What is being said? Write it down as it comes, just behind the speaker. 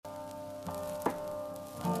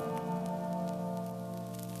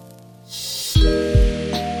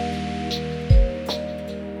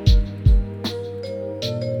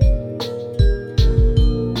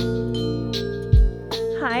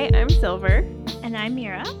I'm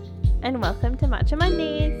Mira. And welcome to Matcha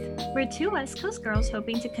Mondays. We're two West Coast girls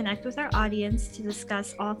hoping to connect with our audience to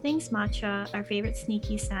discuss all things matcha, our favorite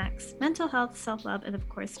sneaky snacks, mental health, self-love, and of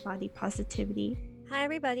course, body positivity. Hi,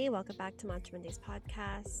 everybody. Welcome back to Matcha Mondays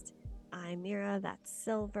podcast. I'm Mira. That's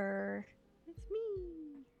Silver. It's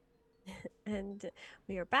me. And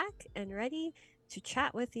we are back and ready to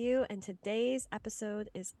chat with you. And today's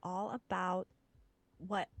episode is all about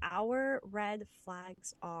what our red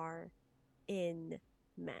flags are in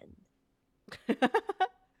men. I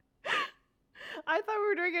thought we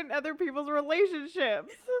were doing it in other people's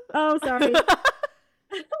relationships. Oh, sorry.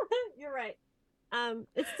 You're right.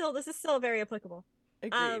 This is still very applicable.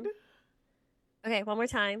 Agreed. Okay, one more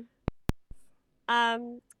time. Hi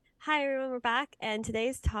everyone, we're back, and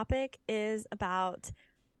today's topic is about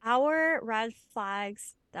our red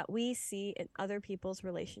flags that we see in other people's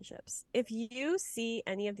relationships. If you see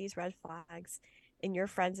any of these red flags in your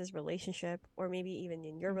friends' relationship, or maybe even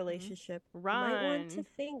in your relationship, you might want to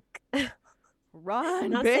think.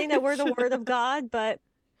 Run. Not saying that we're the word of God, but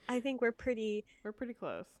I think we're pretty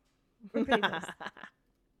close. We're pretty close.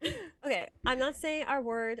 Okay, I'm not saying our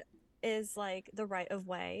word is like the right of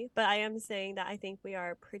way, but I am saying that I think we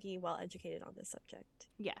are pretty well educated on this subject.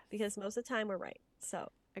 Yes. Because most of the time we're right.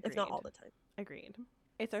 So, Agreed. if not all the time. Agreed.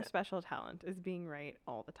 It's our special talent, is being right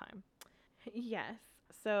all the time. Yes.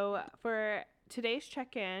 So for today's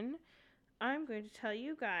check-in, I'm going to tell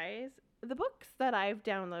you guys the books that I've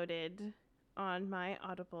downloaded on my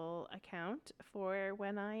Audible account for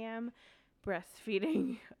when I am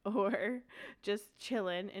breastfeeding or just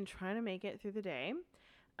chilling and trying to make it through the day.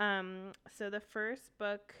 So the first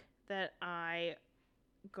book that I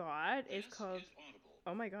got is called,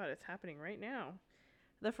 oh my God, it's happening right now.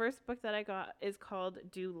 The first book that I got is called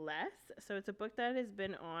Do Less. So it's a book that has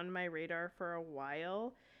been on my radar for a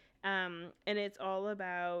while. And it's all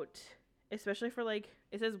about, especially for it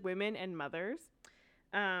says women and mothers,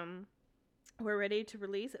 who are ready to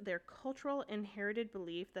release their cultural inherited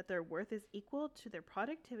belief that their worth is equal to their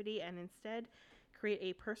productivity and instead create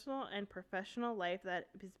a personal and professional life that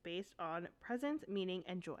is based on presence, meaning,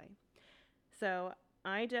 and joy. So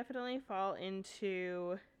I definitely fall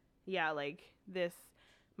into, this.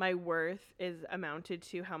 My worth is amounted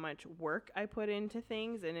to how much work I put into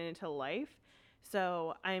things and into life.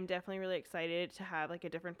 So I'm definitely really excited to have a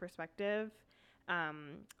different perspective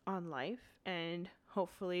on life, and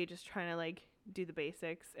hopefully just trying to do the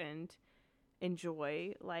basics and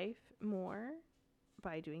enjoy life more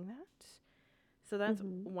by doing that. So that's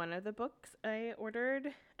one of the books I ordered.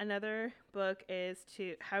 Another book is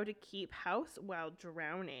How to Keep House While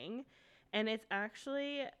Drowning. And it's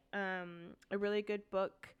actually a really good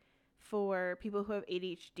book for people who have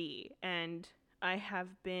ADHD. And I have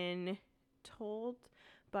been told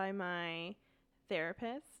by my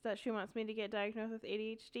therapist that she wants me to get diagnosed with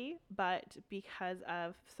ADHD. But because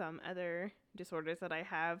of some other disorders that I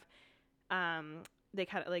have, they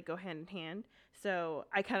kind of go hand in hand. So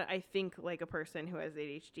I think like a person who has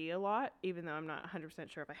ADHD a lot, even though I'm not 100%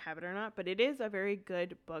 sure if I have it or not. But it is a very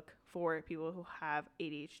good book for people who have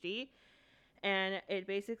ADHD. And it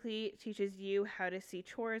basically teaches you how to see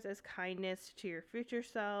chores as kindness to your future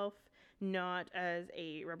self, not as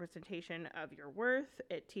a representation of your worth.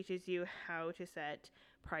 It teaches you how to set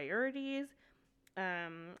priorities,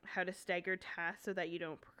 how to stagger tasks so that you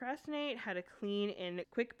don't procrastinate, how to clean in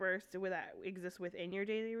quick bursts that exist within your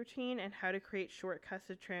daily routine, and how to create shortcuts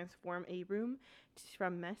to transform a room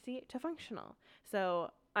from messy to functional.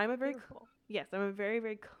 So I'm a very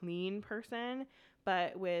very clean person,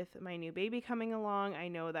 but with my new baby coming along, I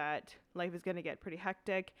know that life is going to get pretty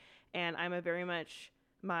hectic, and I'm a very much,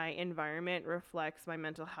 my environment reflects my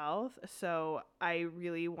mental health. So I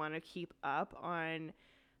really want to keep up on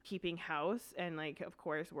keeping house and of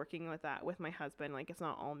course working with that with my husband. It's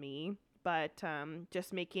not all me, but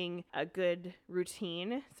just making a good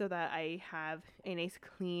routine so that I have a nice,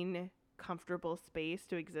 clean, comfortable space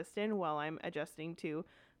to exist in while I'm adjusting to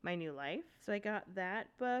my new life. So I got that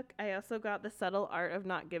book. I also got The Subtle Art of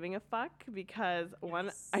Not Giving a Fuck because one,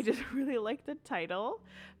 I just really like the title,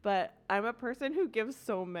 but I'm a person who gives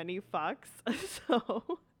so many fucks.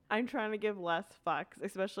 So I'm trying to give less fucks,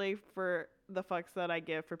 especially for the fucks that I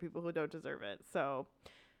give for people who don't deserve it. So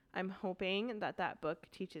I'm hoping that that book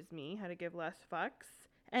teaches me how to give less fucks.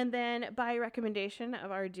 And then by recommendation of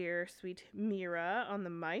our dear sweet Mira on the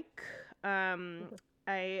mic,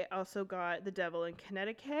 I also got The Devil in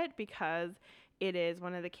Connecticut because it is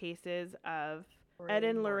one of the cases of Ed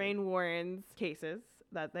and Lorraine Warren's cases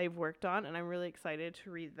that they've worked on, and I'm really excited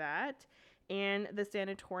to read that. And The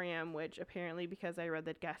Sanatorium, which apparently, because I read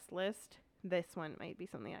the guest list, this one might be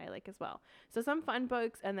something I like as well. So some fun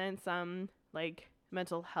books and then some like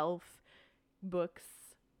mental health books,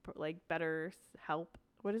 like better help.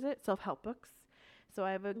 What is it? Self-help books. So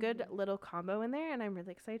I have a good little combo in there, and I'm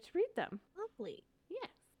really excited to read them. Lovely.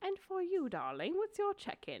 Yes. And for you, darling, what's your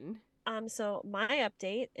check-in? So my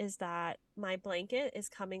update is that my blanket is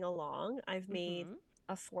coming along. I've made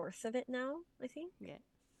a fourth of it now, I think. Yes.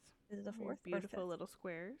 Is it a Your fourth? beautiful little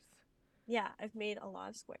squares. Yeah, I've made a lot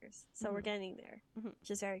of squares. So we're getting there, Mhm.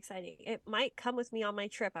 which is very exciting. It might come with me on my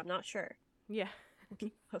trip. I'm not sure. Yeah. We'll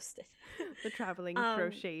keep posted. The traveling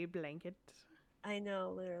crochet blanket. I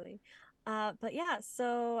know, literally. But yeah,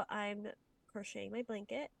 so I'm crocheting my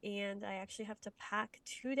blanket, and I actually have to pack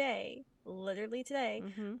today, literally today.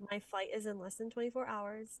 My flight is in less than 24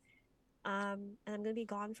 hours. And I'm gonna be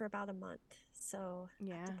gone for about a month. So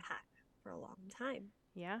I have to pack for a long time.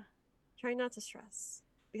 Yeah. Trying not to stress.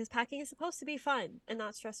 Because packing is supposed to be fun and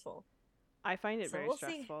not stressful. I find it very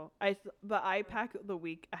stressful. But I pack the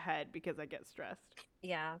week ahead because I get stressed.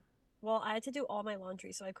 Yeah. Well, I had to do all my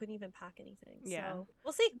laundry, so I couldn't even pack anything. Yeah. So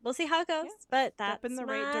we'll see. We'll see how it goes. Yeah. But that's step in the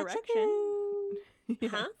my right direction.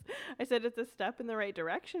 Yes. Huh? I said it's a step in the right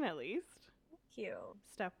direction at least. Thank you.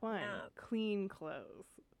 Step 1, clean clothes.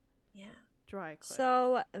 Yeah. Dry clothes.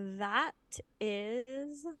 So that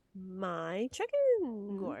is my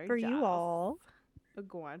check-in for you all.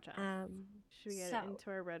 Gorgeous. Should we get into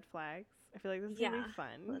our red flags? I feel like this is going to be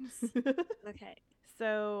fun. Okay.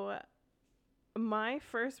 So my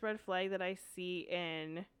first red flag that I see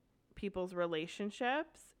in people's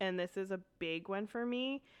relationships, and this is a big one for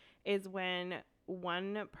me, is when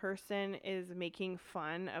one person is making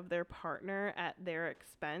fun of their partner at their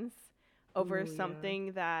expense over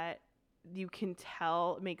something that you can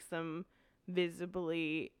tell makes them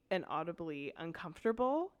visibly and audibly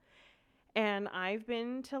uncomfortable. And I've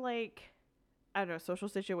been to like, I don't know, social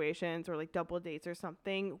situations or like double dates or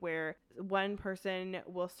something where one person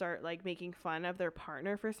will start like making fun of their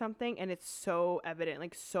partner for something, and it's so evident,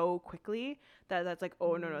 like so quickly, that's like,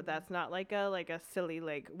 oh no, that's not like a silly,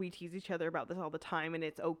 like we tease each other about this all the time and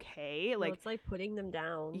it's okay. Like, it's like putting them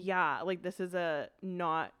down. Yeah, like this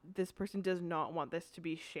person does not want this to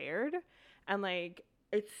be shared, and like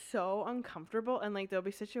it's so uncomfortable. And like there'll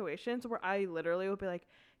be situations where I literally will be like,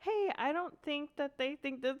 hey, I don't think that they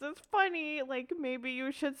think this is funny. Like, maybe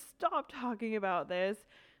you should stop talking about this.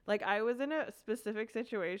 Like, I was in a specific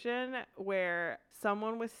situation where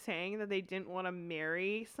someone was saying that they didn't want to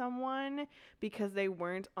marry someone because they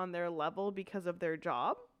weren't on their level because of their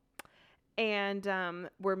job. And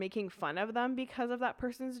were making fun of them because of that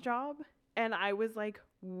person's job. And I was like,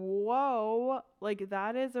 whoa, like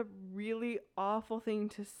that is a really awful thing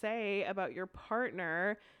to say about your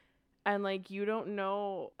partner. And like, you don't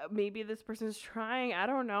know, maybe this person's trying, I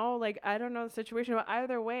don't know, like, I don't know the situation, but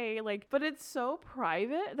either way, like, but it's so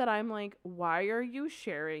private that I'm like, why are you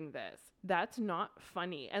sharing this? That's not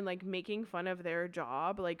funny. And like making fun of their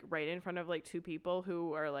job, like right in front of like two people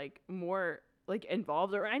who are like more like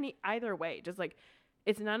involved or either way, just like,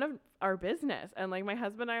 it's none of our business. And like my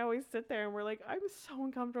husband and I always sit there and we're like, I'm so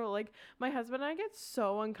uncomfortable. Like my husband and I get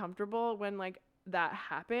so uncomfortable when like that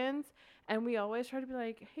happens, and we always try to be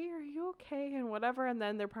like, hey, are you okay, and whatever. And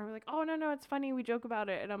then they're probably like, oh no, it's funny, we joke about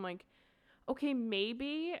it. And I'm like, okay,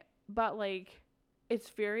 maybe, but like it's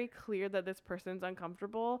very clear that this person's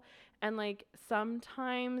uncomfortable. And like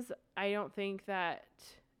sometimes I don't think that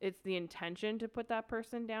it's the intention to put that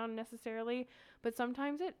person down necessarily, but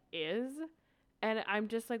sometimes it is. And I'm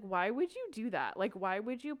just like, why would you do that? Like, why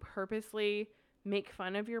would you purposely make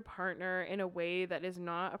fun of your partner in a way that is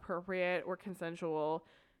not appropriate or consensual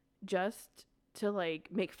just to like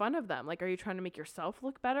make fun of them? Like, are you trying to make yourself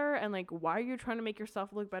look better? And like, why are you trying to make yourself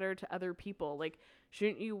look better to other people? Like,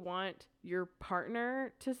 shouldn't you want your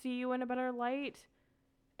partner to see you in a better light?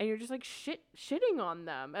 And you're just like shitting on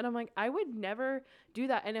them. And I'm like, I would never do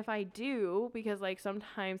that. And if I do, because like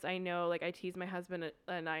sometimes I know, like I tease my husband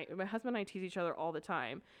and I tease each other all the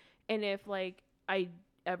time. And if like I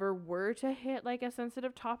ever were to hit like a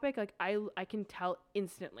sensitive topic, like I can tell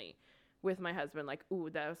instantly with my husband, like, ooh,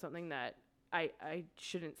 that was something that I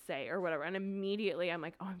shouldn't say or whatever. And immediately I'm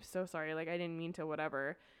like, oh, I'm so sorry. Like I didn't mean to,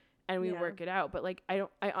 whatever. And we work it out. But like, I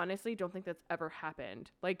honestly don't think that's ever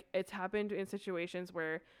happened. Like it's happened in situations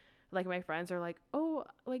where like my friends are like, oh,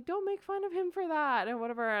 like don't make fun of him for that and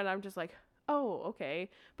whatever. And I'm just like, oh, okay.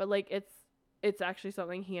 But like, it's actually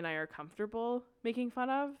something he and I are comfortable making fun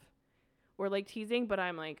of or like teasing. But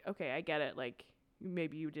I'm like, okay, I get it. Like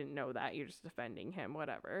maybe you didn't know that. You're just defending him,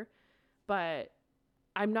 whatever. But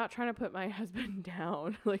I'm not trying to put my husband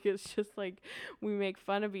down. Like, it's just like we make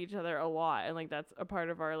fun of each other a lot. And like, that's a part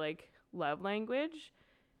of our like love language.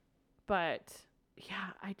 But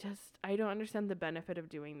yeah, I don't understand the benefit of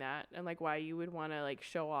doing that, and like why you would want to like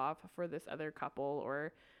show off for this other couple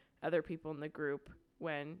or other people in the group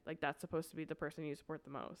when like that's supposed to be the person you support the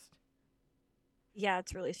most. Yeah,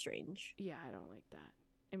 it's really strange. Yeah, I don't like that.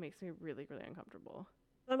 It makes me really, really uncomfortable.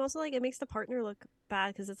 But I'm also like, it makes the partner look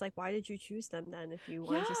bad because it's like, why did you choose them then if you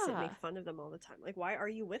want to just sit and Yeah. make fun of them all the time? Like, why are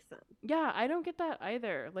you with them? Yeah, I don't get that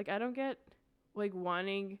either. Like I don't get like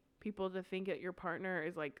wanting people to think that your partner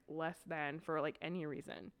is like less than for like any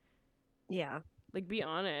reason. Yeah. Like be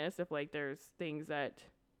honest if like there's things that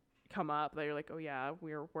come up that you're like, oh yeah,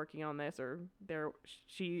 we're working on this, or there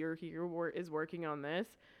she or he is working on this.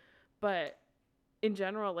 But in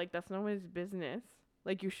general, like that's nobody's business.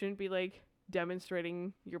 Like you shouldn't be like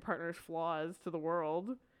demonstrating your partner's flaws to the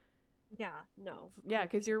world. Yeah, no. Yeah,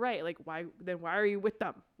 because you're right. Like why are you with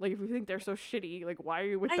them? Like if you think they're so shitty, like why are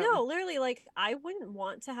you with I them? know, literally, like, I wouldn't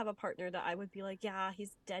want to have a partner that I would be like, yeah,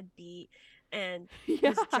 he's deadbeat and Yeah.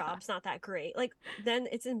 his job's not that great. Like, then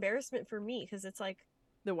it's embarrassment for me because it's like,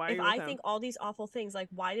 Then why are if you with I him? think all these awful things, like,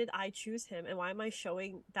 why did I choose him and why am I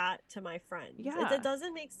showing that to my friends? Yeah. It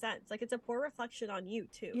doesn't make sense. Like, it's a poor reflection on you,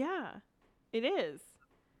 too. Yeah, it is.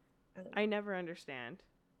 I don't know. I never understand.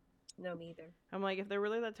 No, me either. I'm like, if they're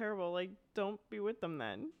really that terrible, like, don't be with them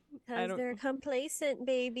then. Because they're complacent,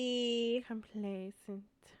 baby. Complacent.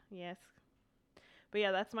 Yes. But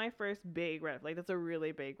yeah, that's my first big red flag. That's a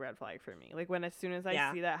really big red flag for me. Like, when as soon as I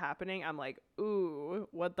Yeah. see that happening, I'm like, ooh,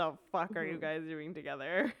 what the fuck are you Mhm. guys doing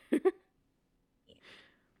together?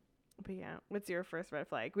 But yeah, what's your first red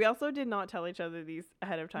flag? We also did not tell each other these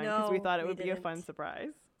ahead of time because we No, thought it we would be a fun didn't.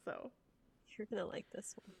 surprise. So, You're gonna like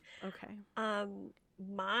this one. okay.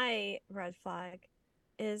 My red flag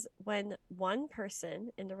is when one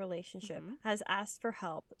person in the relationship Mhm. has asked for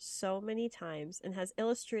help so many times and has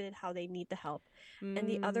illustrated how they need the help, and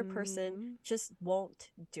the other person just won't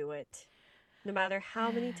do it, no matter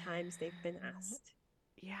how many times they've been asked.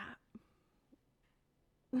 Yeah.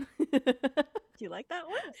 Do you like that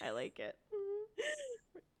one? I like it.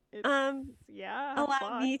 It's, yeah. Allow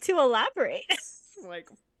Fuck. me to elaborate. Like,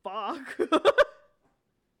 fuck.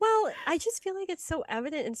 Well, I just feel like it's so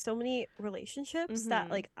evident in so many relationships that Mhm.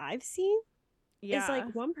 like I've seen is Yeah.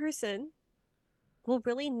 like one person will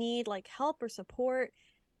really need like help or support,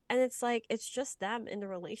 and it's like it's just them in the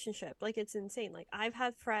relationship. Like it's insane. Like I've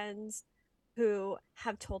had friends who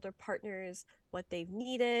have told their partners what they've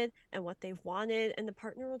needed and what they've wanted, and the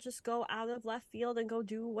partner will just go out of left field and go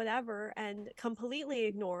do whatever and completely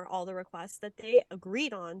ignore all the requests that they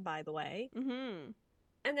agreed on, by the way. Mhm.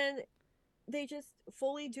 And then they just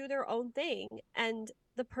fully do their own thing, and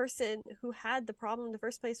the person who had the problem in the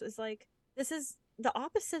first place was like, this is the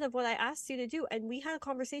opposite of what I asked you to do, and we had a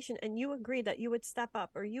conversation and you agreed that you would step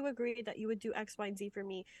up, or you agreed that you would do X, Y, and Z for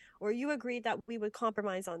me, or you agreed that we would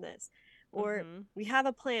compromise on this, or we have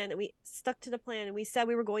a plan and we stuck to the plan and we said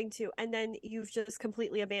we were going to, and then you've just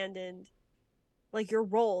completely abandoned like your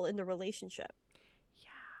role in the relationship. Yeah.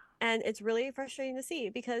 And it's really frustrating to see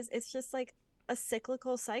because it's just like a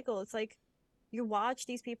cyclical cycle. It's like you watch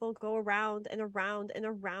these people go around and around and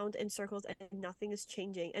around in circles and nothing is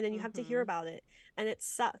changing. And then you have to hear about it. And it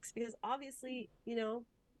sucks because obviously, you know,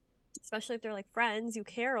 especially if they're like friends, you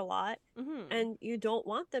care a lot and you don't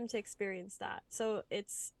want them to experience that. So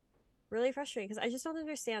it's really frustrating because I just don't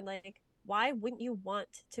understand, like, why wouldn't you want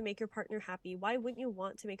to make your partner happy? Why wouldn't you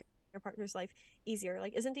want to make your partner's life easier?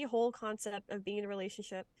 Like, isn't the whole concept of being in a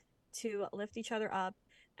relationship to lift each other up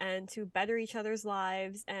and to better each other's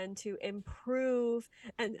lives and to improve?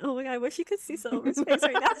 And oh my god, I wish you could see Silver's face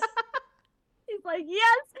right now. He's like,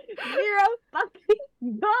 yes, Vera,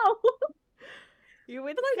 fucking go. You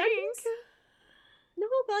would Like, think. No,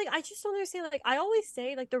 but like I just don't understand. Like I always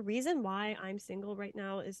say, like the reason why I'm single right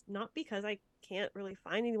now is not because I can't really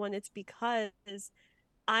find anyone. It's because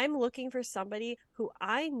I'm looking for somebody who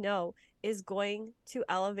I know is going to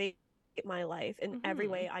elevate my life in every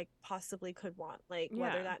way I possibly could want. Like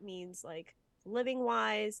whether that means like living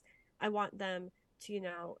wise, I want them to, you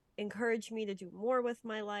know, encourage me to do more with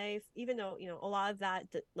my life, even though, you know, a lot of that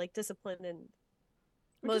like discipline and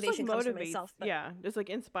motivation comes from myself. But yeah, just like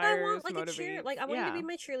inspires, I want like motivates. a cheer, like I want you to be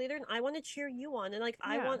my cheerleader and I want to cheer you on, and like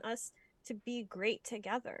I want us to be great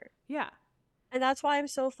together. Yeah. And that's why I'm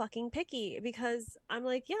so fucking picky, because I'm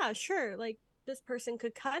like, yeah, sure, like this person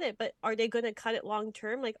could cut it, but are they going to cut it long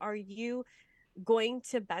term? Like, are you going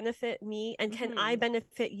to benefit me, and can I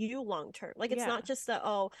benefit you long term? Like it's not just that,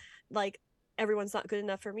 oh, like everyone's not good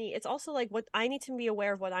enough for me. It's also like what I need to be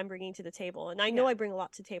aware of what I'm bringing to the table, and I know I bring a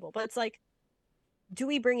lot to the table, but it's like, do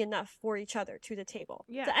we bring enough for each other to the table?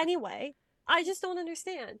 Yeah. So anyway, I just don't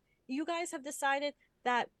understand. You guys have decided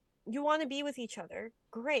that you want to be with each other.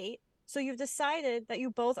 Great. So you've decided that you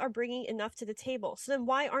both are bringing enough to the table. So then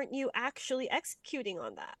why aren't you actually executing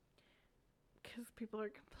on that? Because people are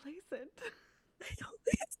complacent. I don't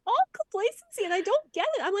think it's all complacency, and I don't get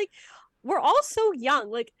it. I'm like, we're all so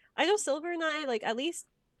young. Like, I know Silver and I, like, at least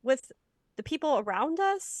with the people around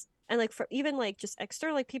us, and like for even like just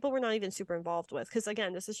external, like people we're not even super involved with, because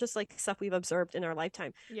again, this is just like stuff we've observed in our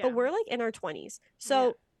lifetime. Yeah. But we're like in our 20s,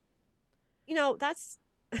 so you know that's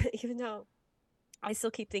even though I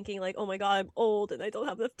still keep thinking like, oh my God, I'm old and I don't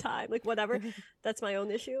have enough time. Like whatever, that's my own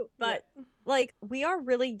issue. But like we are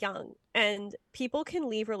really young, and people can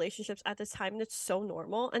leave relationships at this time, and it's so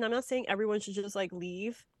normal. And I'm not saying everyone should just like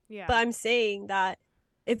leave, but I'm saying that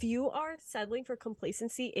if you are settling for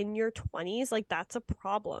complacency in your 20s, like that's a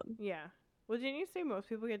problem. Yeah. Well, didn't you say most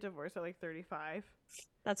people get divorced at like 35?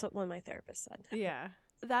 That's what one of my therapists said. Yeah.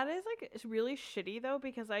 That is like really shitty though,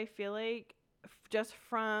 because I feel like just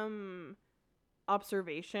from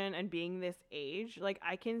observation and being this age, like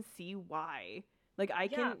I can see why. Like I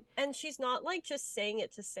can. And she's not like just saying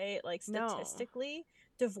it to say it. Like statistically,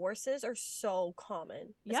 divorces are so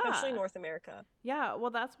common, especially in North America. Yeah,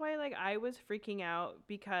 well that's why like I was freaking out,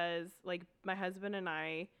 because like my husband and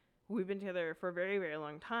I, we've been together for a very, very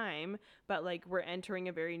long time, but like we're entering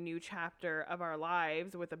a very new chapter of our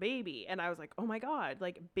lives with a baby. And I was like, oh my God,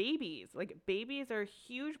 like babies are a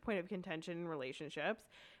huge point of contention in relationships,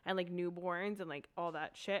 and like newborns and like all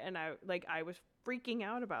that shit. And I was freaking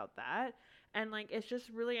out about that. And like it's just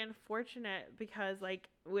really unfortunate, because like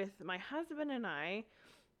with my husband and I,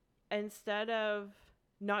 instead of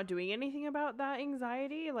not doing anything about that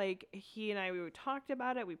anxiety, like he and I, we talked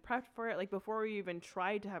about it, we prepped for it, like before we even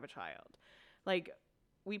tried to have a child, like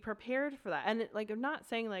we prepared for that. And like I'm not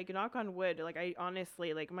saying like knock on wood, like I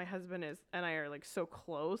honestly, like my husband and I are like so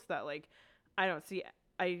close that like I don't see,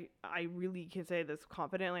 I really can say this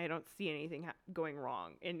confidently, I don't see anything going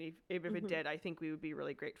wrong. And if it did, I think we would be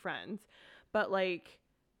really great friends. But like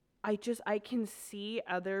I can see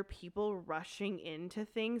other people rushing into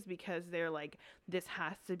things because they're like, this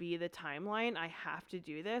has to be the timeline, I have to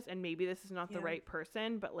do this, and maybe this is not the right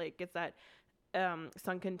person, but like it's that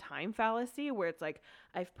sunken time fallacy where it's like,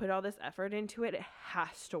 I've put all this effort into it, it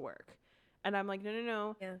has to work. And I'm like,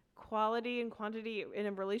 no. Quality and quantity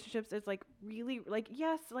in relationships is like really, like,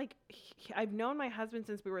 yes, like I've known my husband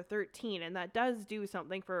since we were 13, and that does do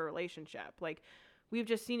something for a relationship. Like we've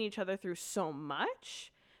just seen each other through so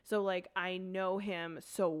much. So like I know him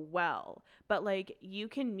so well. But like you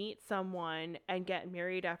can meet someone and get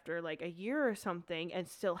married after like a year or something and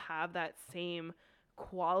still have that same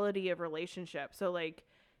quality of relationship. So like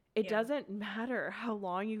it doesn't matter how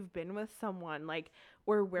long you've been with someone, like,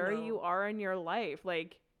 or where you are in your life.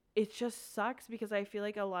 Like it just sucks, because I feel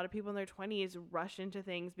like a lot of people in their 20s rush into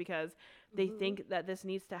things because they think that this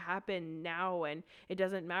needs to happen now, and it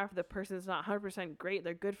doesn't matter if the person's not 100% great,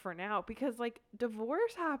 they're good for now, because like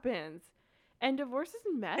divorce happens, and divorce is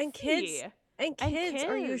messy, and kids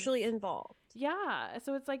are usually involved. Yeah,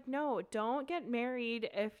 so it's like, no, don't get married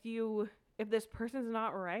if this person's not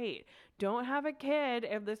right. Don't have a kid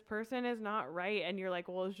if this person is not right, and you're like,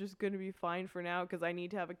 well, it's just gonna be fine for now because I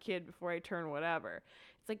need to have a kid before I turn whatever.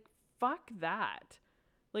 It's like, fuck that.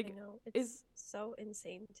 Like, I know, it's so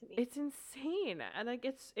insane to me. It's insane. And like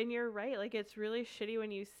and you're right, like it's really shitty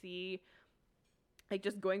when you see, like,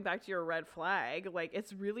 just going back to your red flag, like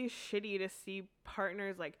it's really shitty to see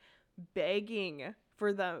partners like begging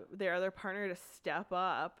for their other partner to step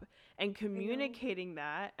up and communicating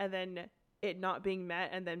that, and then it not being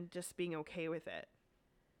met, and then just being okay with it.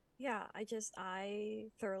 Yeah, I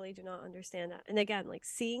thoroughly do not understand that. And again, like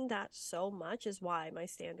seeing that so much is why my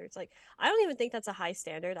standards, like I don't even think that's a high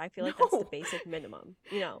standard. I feel like that's the basic minimum,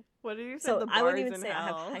 you know. What do you say? So I wouldn't even say I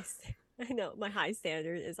have high I know my high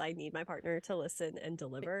standard is I need my partner to listen and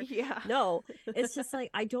deliver. Yeah. No, it's just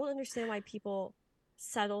like I don't understand why people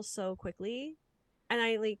settle so quickly. And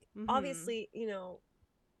I like obviously, you know,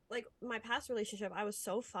 like my past relationship, I was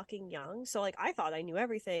so fucking young. So like I thought I knew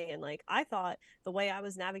everything, and like I thought the way I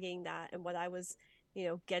was navigating that and what I was, you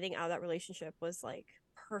know, getting out of that relationship was like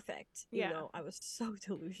perfect. You know, I was so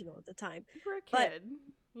delusional at the time. You were a kid.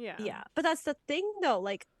 Yeah. But that's the thing though,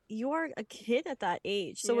 like you are a kid at that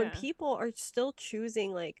age. So when people are still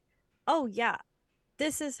choosing like, oh yeah,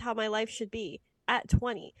 this is how my life should be at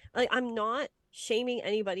 20. Like I'm not shaming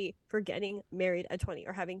anybody for getting married at 20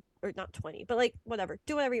 or not 20, but like whatever,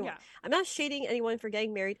 do whatever you want. I'm not shading anyone for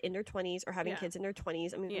getting married in their 20s or having kids in their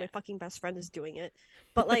 20s. I mean, my fucking best friend is doing it,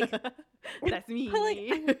 but like that's me.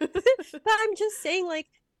 But I'm just saying, like,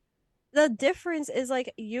 the difference is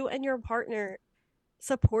like you and your partner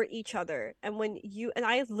support each other. And when you and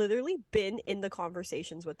I have literally been in the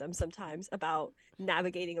conversations with them sometimes about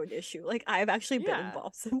navigating an issue. Like I've actually been Yeah.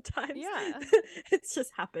 involved sometimes. Yeah. It's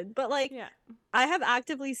just happened. But like Yeah. I have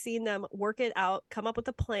actively seen them work it out, come up with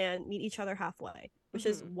a plan, meet each other halfway, which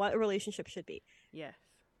is Mhm. what a relationship should be. Yes.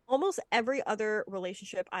 Almost every other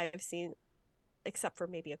relationship I have seen, except for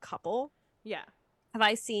maybe a couple, Yeah. have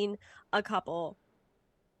I seen a couple,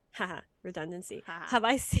 haha, redundancy, Haha. have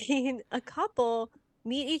I seen a couple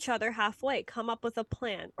meet each other halfway, come up with a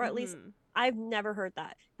plan, or at least Mhm. I've never heard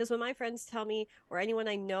that. Because when my friends tell me, or anyone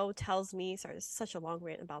I know tells me, sorry, this is such a long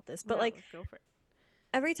rant about this, but No, like go for it.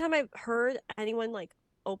 every time I've heard anyone like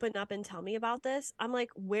open up and tell me about this, I'm like,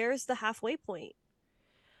 where's the halfway point?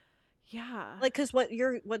 Yeah. Like, because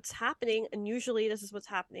what's happening, and usually this is what's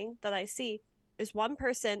happening that I see, is one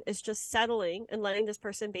person is just settling and letting this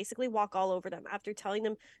person basically walk all over them after telling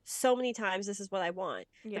them so many times this is what I want.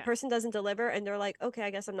 The Yeah. person doesn't deliver, and they're like, okay, I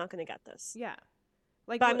guess I'm not going to get this, Yeah.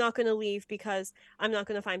 Like but I'm what? not going to leave because I'm not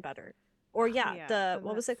going to find better. Or yeah, Yeah. the Then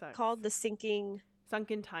what that was it sucks. called?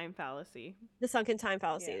 Sunken time fallacy. The sunken time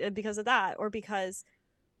fallacy. Yeah. Because of that, or because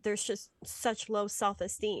there's just such low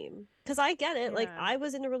self-esteem. Because I get it, like Yeah. I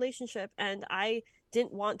was in a relationship and I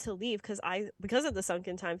didn't want to leave because of the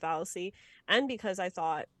sunken time fallacy, and because I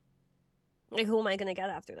thought, like, who am I gonna get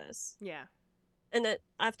after this? Yeah. And that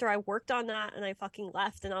after I worked on that and I fucking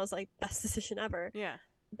left, and I was like, best decision ever. Yeah.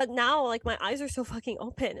 But now, like, my eyes are so fucking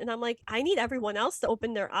open, and I'm like, I need everyone else to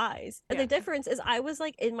open their eyes. And Yeah. the difference is, I was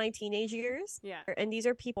like in my teenage years, Yeah. and these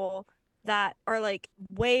are people that are like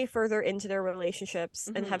way further into their relationships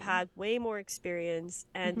and have Mhm. had way more experience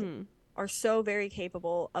and Mhm. are so very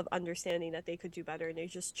capable of understanding that they could do better, and they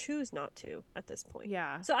just choose not to at this point.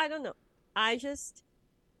 Yeah. So I don't know.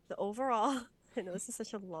 The overall, I know this is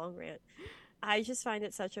such a long rant. I just find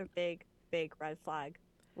it such a big, big red flag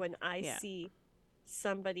when I Yeah. see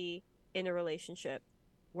somebody in a relationship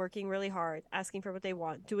working really hard, asking for what they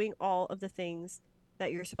want, doing all of the things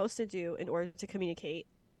that you're supposed to do in order to communicate,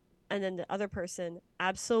 and then the other person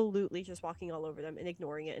absolutely just walking all over them and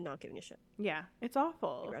ignoring it and not giving a shit. Yeah. It's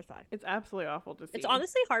awful. Big red flag. It's absolutely awful to see. It's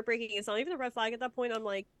honestly heartbreaking. It's not even a red flag at that point. I'm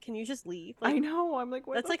like, can you just leave? Like, I know. I'm like,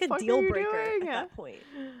 what that's the like a fuck deal are you breaker doing? at Yeah. that point.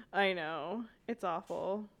 I know. It's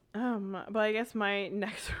awful. But I guess my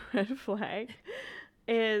next red flag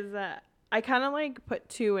is I kind of like put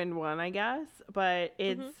two in one, I guess, but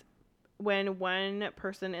it's when one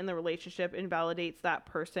person in the relationship invalidates that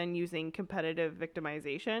person using competitive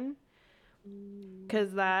victimization.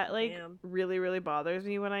 Because that like Damn. really, really bothers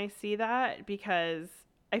me when I see that, because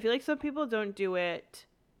I feel like some people don't do it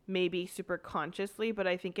maybe super consciously, but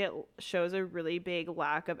I think it shows a really big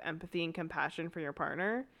lack of empathy and compassion for your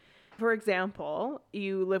partner. For example,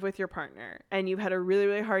 you live with your partner and you've had a really,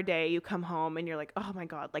 really hard day. You come home and you're like, oh my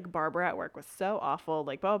God, like Barbara at work was so awful,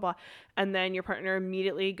 like blah, blah, blah. And then your partner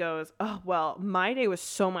immediately goes, oh, well, my day was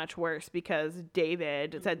so much worse because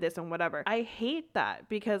David said this and whatever. I hate that,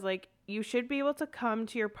 because like you should be able to come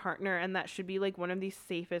to your partner, and that should be like one of the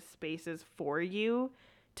safest spaces for you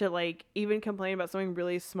to like even complain about something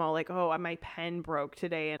really small, like, oh, my pen broke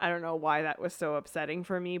today and I don't know why that was so upsetting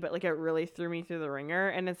for me, but like it really threw me through the ringer.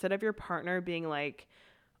 And instead of your partner being like,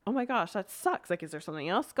 oh my gosh, that sucks, like, is there something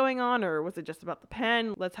else going on, or was it just about the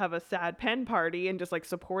pen, let's have a sad pen party, and just like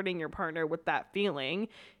supporting your partner with that feeling,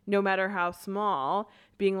 no matter how small,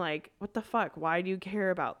 being like, what the fuck, why do you care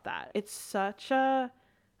about that? It's such a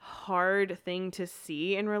hard thing to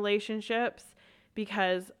see in relationships,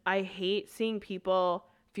 because I hate seeing people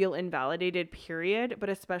feel invalidated, period, but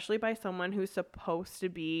especially by someone who's supposed to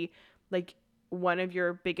be like one of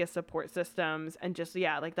your biggest support systems, and just,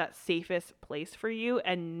 yeah, like that safest place for you,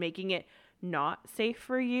 and making it not safe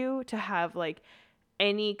for you to have like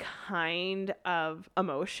any kind of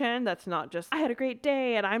emotion that's not just, I had a great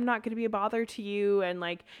day and I'm not going to be a bother to you, and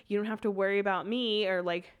like you don't have to worry about me or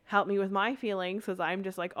like help me with my feelings because I'm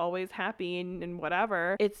just like always happy and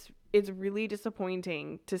whatever. It's really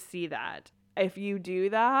disappointing to see that. If you do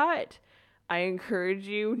that, I encourage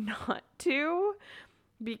you not to,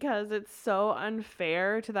 because it's so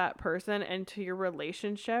unfair to that person and to your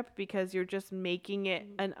relationship, because you're just making it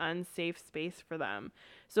an unsafe space for them.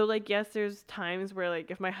 So like, yes, there's times where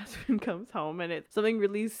like if my husband comes home and it's something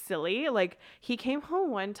really silly, like he came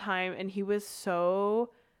home one time and he was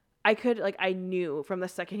so, I knew from the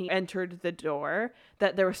second he entered the door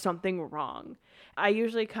that there was something wrong. I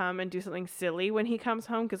usually come and do something silly when he comes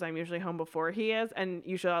home, because I'm usually home before he is, and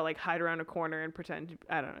usually I'll like hide around a corner and pretend,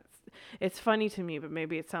 I don't know, it's funny to me, but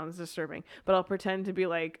maybe it sounds disturbing, but I'll pretend to be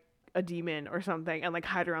like a demon or something and like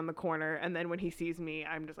hide around the corner, and then when he sees me,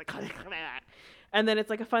 I'm just like And then it's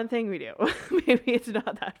like a fun thing we do. Maybe it's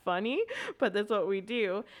not that funny, but that's what we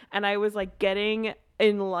do. And I was like getting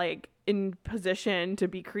in position to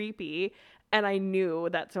be creepy, and I knew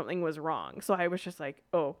that something was wrong. So I was just like,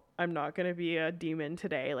 oh, I'm not going to be a demon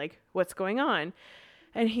today. Like, what's going on?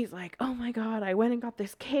 And he's like, oh my God, I went and got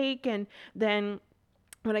this cake. And then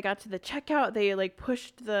when I got to the checkout, they like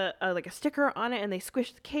pushed the like a sticker on it and they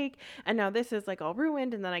squished the cake. And now this is like all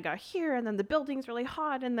ruined. And then I got here and then the building's really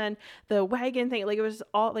hot. And then the wagon thing, like it was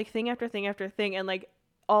all like thing after thing after thing. And like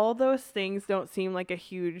all those things don't seem like a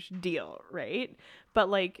huge deal, right? But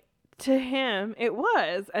like to him, it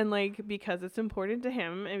was. And like because it's important to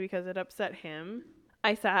him and because it upset him,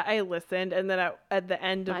 I listened, and then at the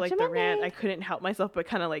end of like the rant, I couldn't help myself but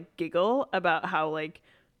kind of like giggle about how like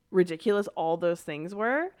ridiculous all those things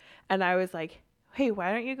were. And I was like, hey,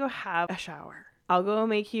 why don't you go have a shower? I'll go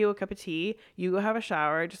make you a cup of tea. You go have a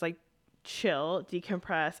shower, just like chill,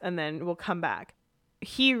 decompress, and then we'll come back.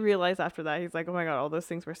 He realized after that, he's like, oh my God, all those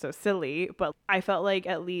things were so silly. But I felt like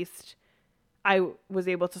at least I was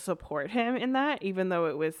able to support him in that, even though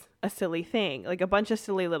it was a silly thing, like a bunch of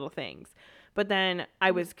silly little things. But then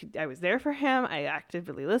I was there for him. I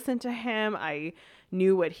actively listened to him. I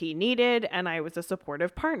knew what he needed, and I was a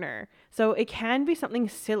supportive partner. So it can be something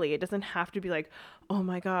silly. It doesn't have to be like, oh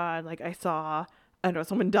my God, like I don't know,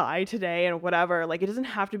 someone die today and whatever. Like it doesn't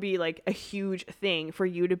have to be like a huge thing for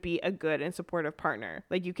you to be a good and supportive partner.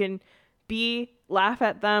 Like you can laugh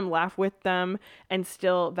at them, laugh with them, and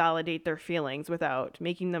still validate their feelings without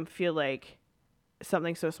making them feel like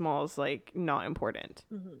something so small is like not important.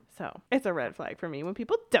 So it's a red flag for me when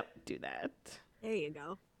people don't do that. There you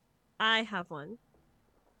go. I have one.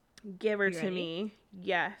 Give her to me.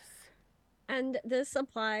 Yes. And this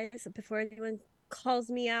applies before anyone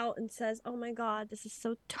calls me out and says, oh my God, this is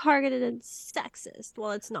so targeted and sexist.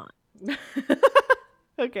 Well, it's not.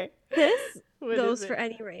 Okay. This goes for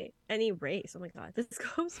any race. Oh my God. This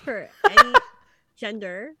goes for any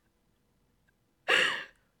gender.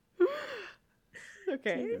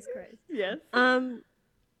 Okay. Jesus Christ. Yes.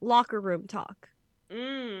 Locker room talk.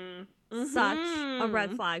 Such a red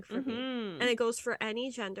Mm-hmm. flag for me. And it goes for any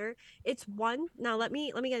gender. It's one. Now let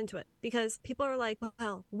me get into it, because people are like,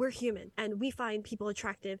 well, we're human and we find people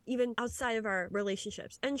attractive even outside of our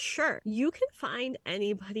relationships. And sure, you can find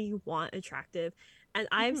anybody you want attractive. And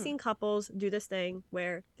I've seen couples do this thing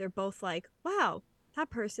where they're both like, wow, that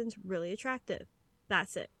person's really attractive.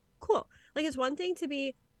 That's it. Cool. Like, it's one thing to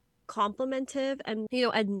be complimentive and, you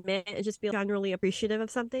know, admit and just be generally appreciative of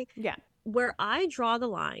something. Yeah. Where I draw the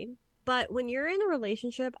line. But when you're in a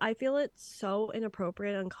relationship, I feel it's so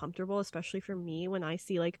inappropriate and uncomfortable, especially for me, when I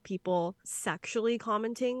see like people sexually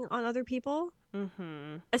commenting on other people.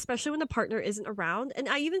 Especially when the partner isn't around. And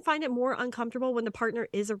I even find it more uncomfortable when the partner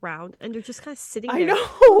is around and they're just kind of sitting there. I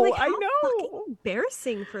know. Like, I know. Fucking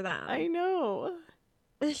embarrassing for them. I know.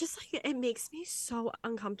 It's just like, it makes me so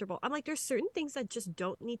uncomfortable. I'm like, there's certain things that just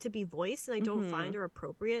don't need to be voiced, and I don't find are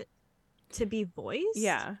appropriate to be voiced.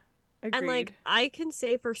 Yeah. Agreed. And like, I can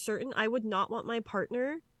say for certain, I would not want my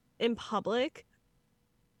partner in public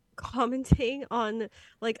commenting on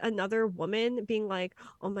like another woman, being like,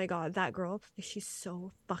 oh my God, that girl, she's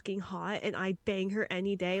so fucking hot and I bang her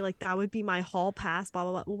any day. Like, that would be my hall pass, blah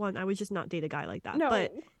blah blah. One, I would just not date a guy like that. No.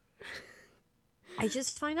 But I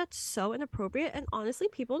just find that so inappropriate. And honestly,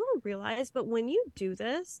 people don't realize, but when you do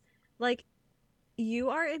this, like, you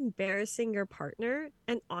are embarrassing your partner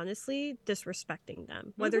and honestly disrespecting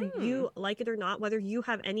them, whether you like it or not, whether you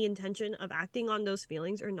have any intention of acting on those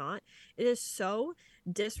feelings or not. It is so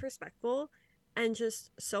disrespectful and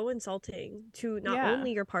just so insulting to not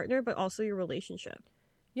only your partner but also your relationship.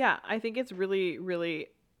 Yeah, I think it's really, really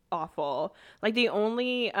awful. Like, the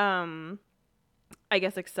only I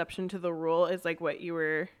guess exception to the rule is like what you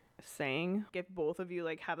were saying. If both of you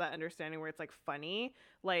like have that understanding where it's like funny,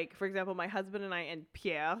 like for example, my husband and I and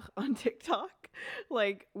Pierre on TikTok,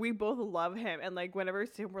 like we both love him, and like whenever we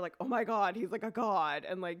see him, we're like, oh my God, he's like a god,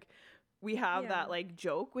 and like we have that like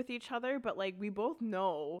joke with each other, but like we both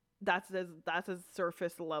know that's as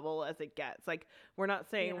surface level as it gets. Like, we're not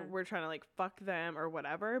saying we're trying to like fuck them or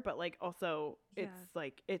whatever, but like also it's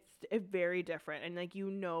like it's very different, and like,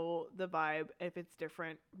 you know, the vibe if it's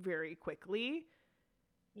different very quickly.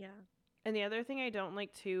 Yeah. And the other thing I don't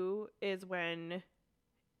like too is when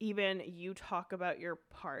even you talk about your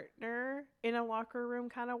partner in a locker room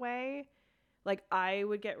kind of way. Like, I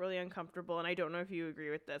would get really uncomfortable, and I don't know if you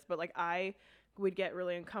agree with this, but like I would get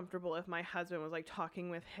really uncomfortable if my husband was like talking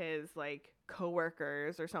with his like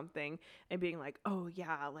coworkers or something and being like, oh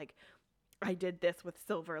yeah, like I did this with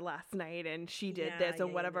Silver last night and she did this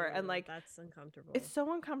and whatever. And like, that's uncomfortable. it's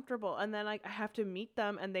so uncomfortable. And then like I have to meet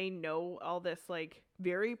them and they know all this like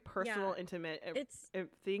very personal, intimate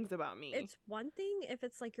things about me. It's one thing if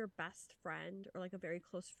it's like your best friend or like a very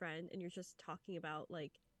close friend and you're just talking about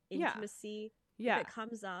like intimacy. Yeah. If it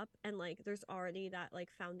comes up and like there's already that like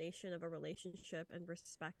foundation of a relationship and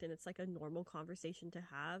respect and it's like a normal conversation to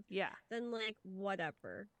have. Yeah. Then like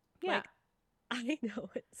whatever. Yeah. Like, I know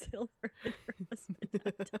what Silver and her husband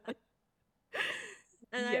have done.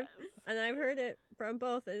 And I've heard it from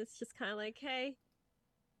both, and it's just kind of like, hey,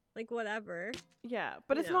 like whatever. Yeah,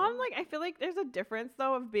 but it's not like, I feel like there's a difference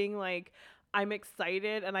though of being like, I'm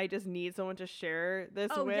excited and I just need someone to share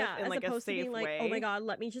this with in like a safe way. Oh my god,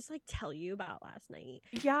 let me just like tell you about last night.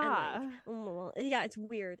 Yeah. And, like, yeah, it's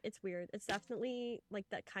weird. It's weird. It's definitely like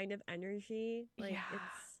that kind of energy. Like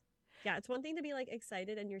it's one thing to be like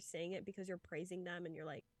excited and you're saying it because you're praising them and you're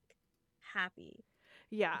like happy.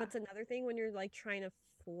 Yeah. But it's another thing when you're like trying to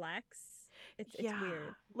flex. It's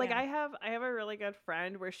weird. Like I have a really good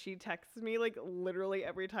friend where she texts me like literally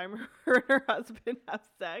every time her and her husband have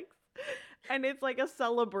sex. And it's like a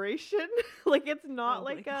celebration. Like it's not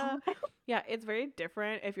like it's very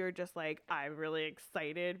different if you're just like, I'm really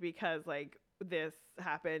excited because like this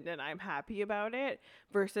happened and I'm happy about it,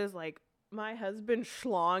 versus like, my husband's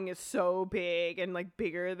schlong is so big and like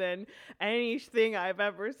bigger than anything I've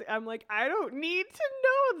ever seen. I'm like, I don't need to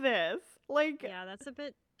know this. Like, yeah, that's a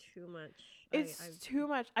bit too much. It's too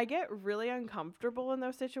much. I get really uncomfortable in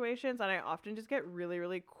those situations and I often just get really,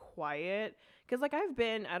 really quiet. Because like I've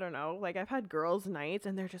been, I don't know, like I've had girls' nights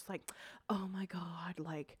and they're just like, oh my God,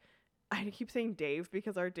 like I keep saying Dave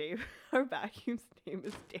because our vacuum's name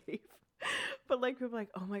is Dave. But like people are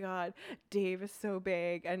like, oh my God, Dave is so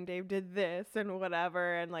big and Dave did this and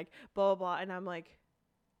whatever and like blah, blah, blah. And I'm like,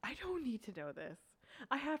 I don't need to know this.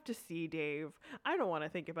 I have to see Dave. I don't want to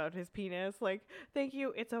think about his penis. Like, thank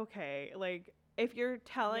you. It's okay. Like, if you're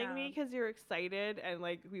telling me because you're excited and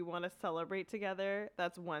like we want to celebrate together,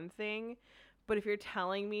 that's one thing. But if you're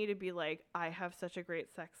telling me to be like, I have such a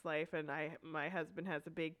great sex life and my husband has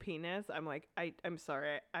a big penis, I'm like, I'm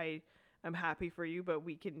sorry. I'm happy for you, but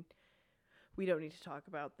we don't need to talk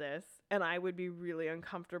about this. And I would be really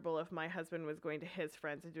uncomfortable if my husband was going to his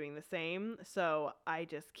friends and doing the same. So I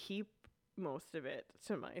just keep most of it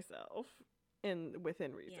to myself and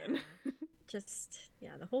within reason.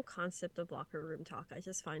 The whole concept of locker room talk I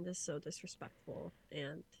just find is so disrespectful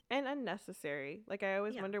and unnecessary. Like I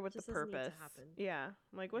always wonder what the purpose. Yeah.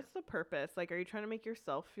 I'm like, what's the purpose? Like, are you trying to make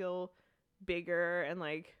yourself feel bigger and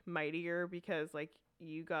like mightier because like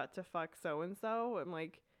you got to fuck so and so? I'm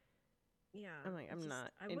like, I'm not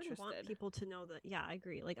interested. I wouldn't want people to know that. Yeah, I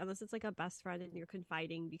agree. Like, unless it's like a best friend and you're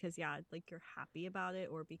confiding because, like you're happy about it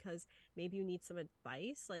or because maybe you need some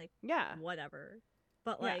advice, like, whatever.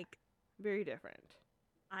 But like, very different.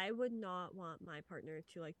 I would not want my partner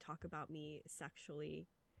to like talk about me sexually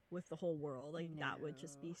with the whole world. Like, that would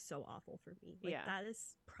just be so awful for me. Like, that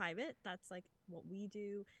is private. That's like what we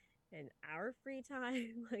do in our free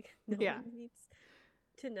time. Like, no one needs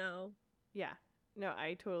to know. Yeah. No,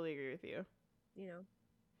 I totally agree with you. You know,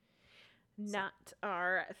 not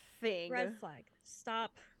our thing. Red flag.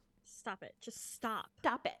 Stop it. Just stop.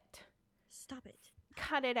 Stop it. Stop it.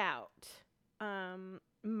 Cut it out.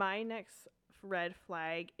 My next red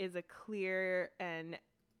flag is a clear and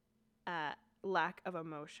lack of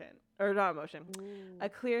emotion. Or not emotion. Ooh. A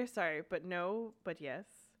clear, sorry, but no, but yes.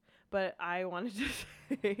 But I wanted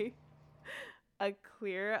to say a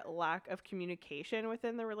clear lack of communication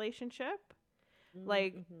within the relationship.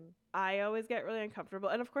 Like, I always get really uncomfortable.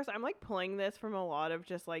 And of course, I'm like pulling this from a lot of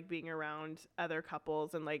just like being around other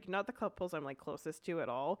couples and like not the couples I'm like closest to at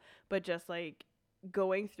all, but just like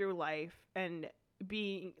going through life and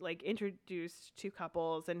being like introduced to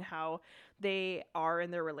couples and how they are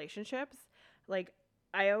in their relationships. Like,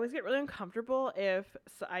 I always get really uncomfortable if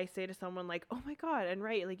I say to someone like, oh my God, and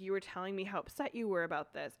right, like you were telling me how upset you were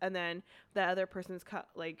about this. And then the other person's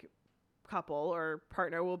couple or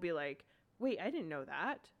partner will be like, wait, I didn't know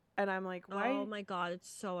that. And I'm like, why? Oh my God, it's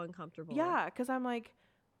so uncomfortable. Yeah, because I'm like,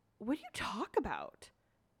 what do you talk about?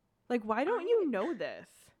 Like, why don't you know this?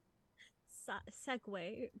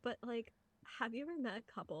 Segue, but like, have you ever met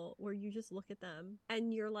a couple where you just look at them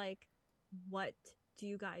and you're like, what do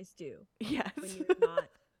you guys do? Yes. When you're not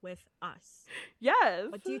with us? Yes.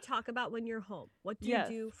 What do you talk about when you're home? What do you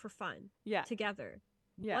do for fun? Yeah. Together?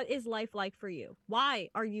 Yeah. What is life like for you? Why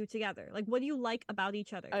are you together? Like, what do you like about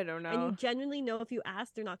each other? I don't know. And you genuinely know if you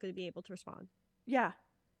ask, they're not going to be able to respond. Yeah.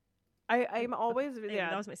 I'm always Anyway, yeah.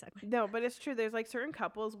 that was my segue. No, but it's true. There's like certain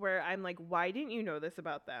couples where I'm like, why didn't you know this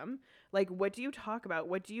about them? Like, what do you talk about?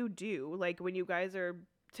 What do you do? Like when you guys are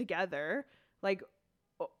together, like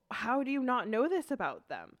how do you not know this about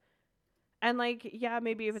them? And like, yeah,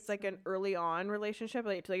 maybe if it's like an early on relationship,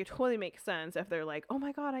 like it totally makes sense if they're like, oh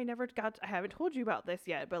my God, I haven't told you about this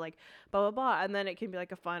yet, but like blah, blah, blah. And then it can be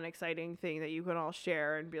like a fun, exciting thing that you can all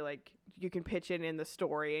share and be like, you can pitch in the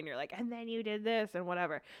story and you're like, and then you did this and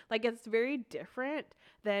whatever. Like it's very different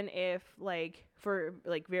than if like, for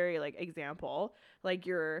like very like example, like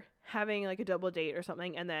you're having like a double date or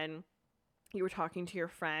something and then you were talking to your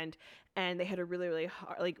friend and they had a really really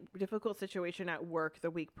hard, like difficult situation at work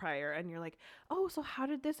the week prior and you're like, oh, so how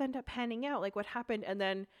did this end up panning out, like what happened? And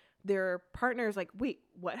then their partner is like, wait,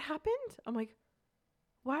 what happened? I'm like,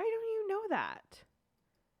 why don't you know that?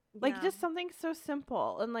 Like Yeah. just something so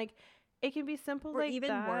simple. And like it can be simple, Or like even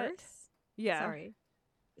that. worse. Yeah.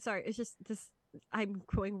 Sorry, it's just this. I'm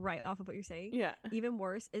going right off of what you're saying. Yeah. Even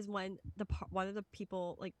worse is when one of the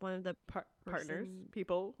people, like one of the Partners, person-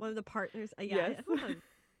 people, one of the partners. Yeah, Yes. I don't know how to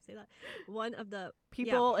say that. One of the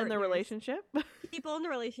people in the partners- relationship. people in the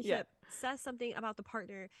relationship says something about the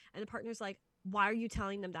partner, and the partner's like, "Why are you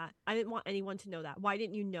telling them that? I didn't want anyone to know that. Why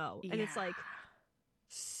didn't you know?" And it's like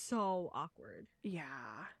so awkward. yeah.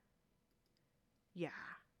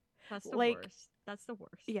 That's the Like, worst. That's the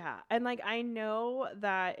worst. Yeah. And like I know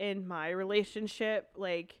that in my relationship,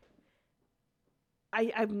 like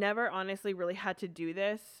I've never honestly really had to do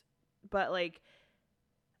this, but like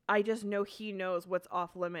I just know he knows what's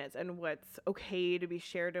off limits and what's okay to be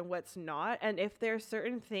shared and what's not. And if there's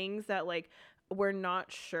certain things that like we're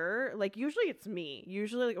not sure, like usually it's me.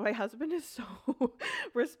 Usually like my husband is so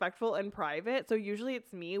respectful and private. So usually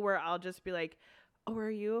it's me where I'll just be like, oh,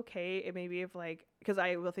 are you okay? And maybe if like, because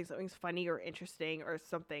I will think something's funny or interesting or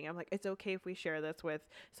something, I'm like, it's okay if we share this with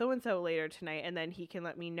so and so later tonight, and then he can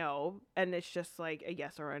let me know. And it's just like a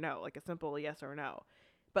yes or a no, like a simple yes or no.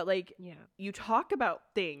 But like, Yeah. you talk about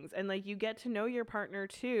things and like you get to know your partner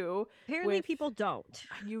too. Apparently, people don't.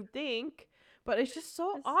 You think, but it's just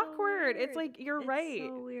so It's so awkward. It's weird. like, you're It's right.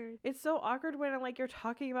 so weird. It's so awkward when like you're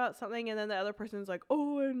talking about something and then the other person's like,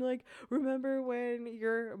 oh, and like, remember when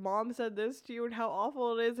your mom said this to you and how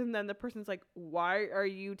awful it is? And then the person's like, why are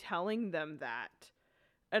you telling them that?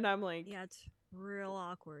 And I'm like, Yeah, it's real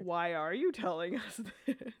awkward. why are you telling us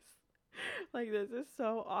this? Like, this is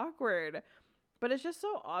so awkward. But it's just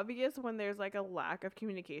so obvious when there's like a lack of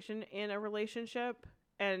communication in a relationship.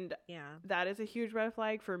 And Yeah. that is a huge red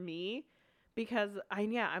flag for me. Because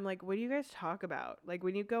I'm like, what do you guys talk about? Like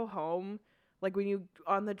when you go home, like when you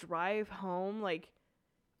on the drive home, like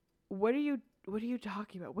what are you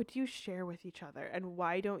talking about? What do you share with each other? And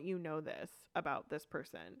why don't you know this about this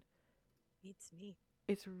person? Beats me.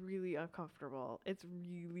 It's really uncomfortable. It's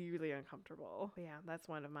really, really uncomfortable. But yeah, that's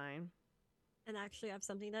one of mine. And actually, I have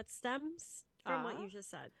something that stems from what you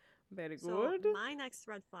just said. Very So good. my next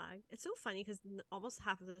red flag. It's so funny because almost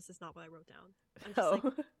half of this is not what I wrote down. I'm just Oh,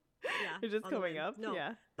 like, yeah, it's just on the coming whim. up. No.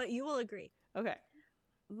 Yeah. but you will agree. Okay.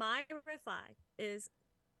 My red flag is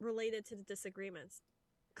related to the disagreements.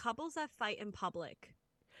 Couples that fight in public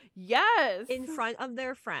Yes. in front of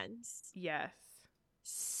their friends. Yes.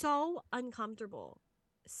 So uncomfortable.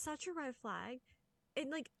 Such a red flag. And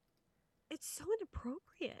like, it's so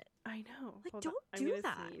inappropriate. I know. Like, Hold on. don't I'm do gonna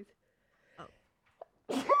that. sneeze.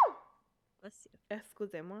 Let's see.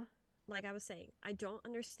 Excusez-moi. Like I was saying, I don't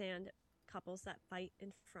understand couples that fight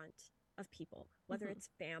in front of people, whether Mhm. it's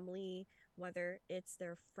family, whether it's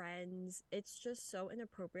their friends. It's just so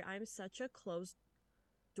inappropriate. I'm such a closed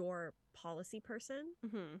door policy person.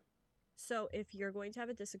 Mm-hmm. So if you're going to have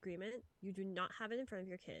a disagreement, you do not have it in front of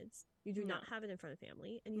your kids. You do No. not have it in front of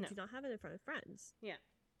family, and you No. do not have it in front of friends. Yeah.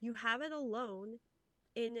 You have it alone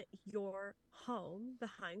in your home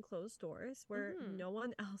behind closed doors where Mhm. no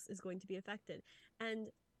one else is going to be affected.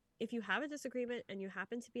 And if you have a disagreement and you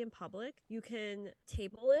happen to be in public, you can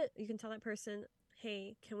table it. You can tell that person,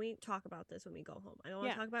 hey, can we talk about this when we go home? I don't want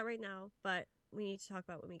Yeah. to talk about it right now, but we need to talk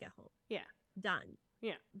about it when we get home. Yeah. Done.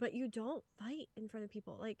 Yeah. But you don't fight in front of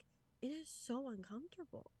people. Like, it is so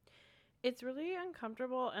uncomfortable. It's really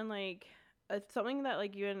uncomfortable, and like it's something that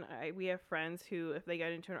like you and we have friends who, if they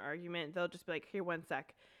get into an argument, they'll just be like, here, 1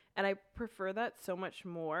 sec. And I prefer that so much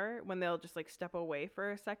more when they'll just like step away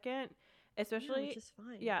for a second, especially which is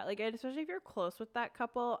fine. yeah, like, and especially if you're close with that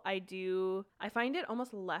couple. I find it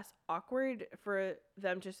almost less awkward for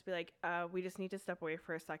them just to be like, we just need to step away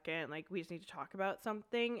for a second, like we just need to talk about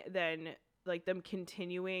something, than like them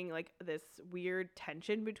continuing like this weird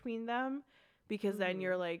tension between them, because then Mhm.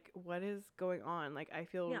 you're like, what is going on? Like I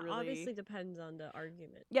feel Yeah, really obviously depends on the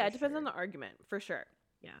argument. yeah, for it depends on sure. the argument for sure.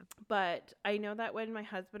 Yeah. But I know that when my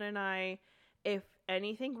husband and I, if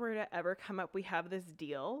anything were to ever come up, we have this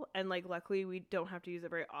deal, and like luckily we don't have to use it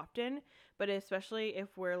very often, but especially if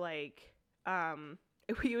we're like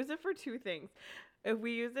if we use it for two things. If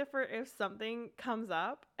we use it for if something comes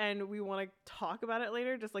up and we want to talk about it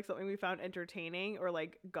later, just like something we found entertaining or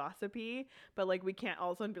like gossipy, but like we can't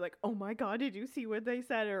all of a sudden be like, oh my God, did you see what they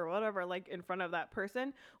said or whatever, like in front of that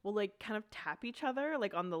person, we'll like kind of tap each other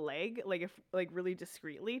like on the leg, like if like really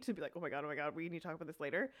discreetly to be like, oh my God, we need to talk about this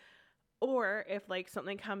later. Or if like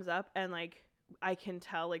something comes up and like I can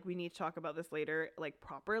tell like we need to talk about this later like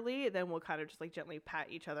properly, then we'll kind of just like gently pat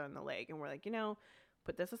each other on the leg and we're like,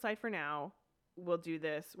 put this aside for now. We'll do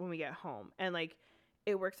this when we get home. And like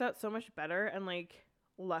it works out so much better, and like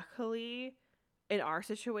luckily in our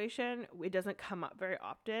situation it doesn't come up very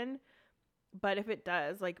often. But if it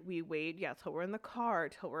does, like we wait, till we're in the car,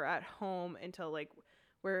 till we're at home, until like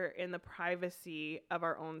we're in the privacy of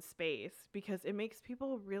our own space, because it makes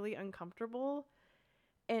people really uncomfortable.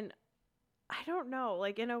 And I don't know,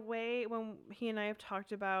 like in a way, when he and I have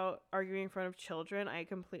talked about arguing in front of children, I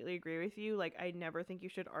completely agree with you. Like I never think you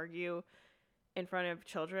should argue in front of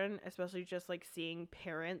children, especially just like seeing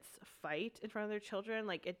parents fight in front of their children.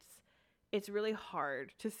 Like it's really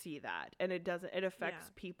hard to see that, and it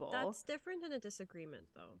affects people. That's different than a disagreement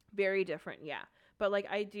though. Very different, yeah. But like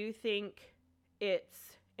I do think it's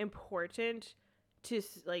important to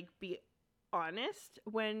like be honest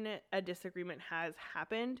when a disagreement has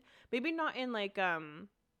happened. Maybe not in like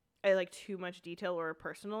too much detail or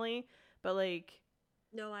personally, but like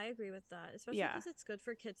No, I agree with that, especially because it's good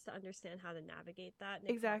for kids to understand how to navigate that. And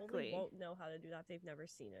they probably won't know how to do that if they've never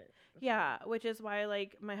seen it before. Yeah, which is why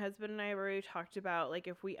like my husband and I have already talked about like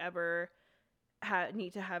if we ever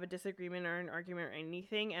need to have a disagreement or an argument or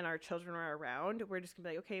anything and our children are around, we're just gonna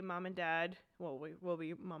be like, okay, mom and dad, well, we'll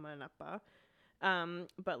be mama and appa,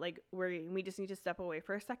 but like we just need to step away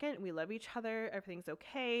for a second. We love each other, everything's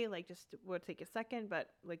okay, like just we'll take a second, but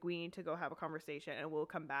like we need to go have a conversation and we'll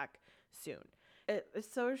come back soon. It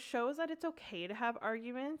so shows that it's okay to have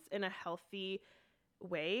arguments in a healthy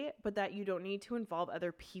way, but that you don't need to involve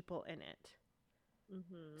other people in it.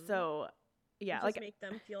 Mm-hmm. So yeah, just like make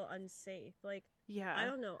them feel unsafe. Like, yeah, I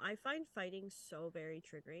don't know, I find fighting so very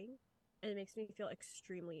triggering, and it makes me feel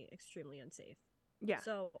extremely, extremely unsafe. Yeah,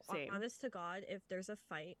 so same. Honest to God, if there's a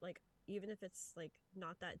fight, like even if it's like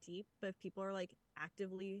not that deep, but if people are like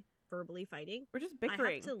actively verbally fighting, we're just bickering,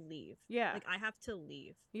 I have to leave. Yeah, like I have to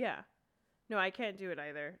leave. Yeah, no, I can't do it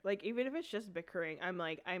either. Like even if it's just bickering, I'm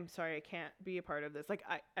like, I'm sorry, I can't be a part of this. Like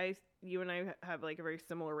you and I have like a very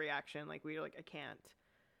similar reaction. Like we're like, I can't.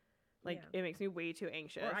 Like it makes me way too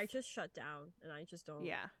anxious. Or I just shut down and I just don't.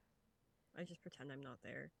 Yeah. I just pretend I'm not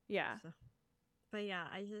there. Yeah. So. But yeah,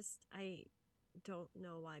 I don't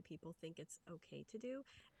know why people think it's okay to do.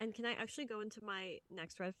 And can I actually go into my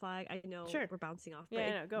next red flag? I know we're bouncing off, but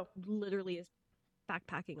yeah, go. Literally is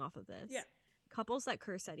backpacking off of this. Yeah. Couples that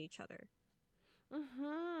curse at each other.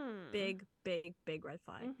 Mm-hmm. Big, big, big red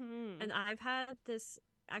flag. Mm-hmm. And I've had this,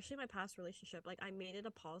 actually my past relationship, like I made it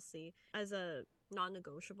a policy as a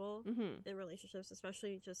non-negotiable in relationships,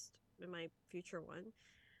 especially just in my future one.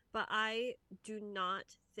 But I do not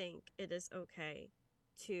think it is okay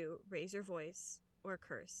to raise your voice or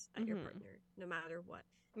curse at your partner, no matter what.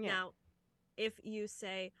 Yeah. Now, if you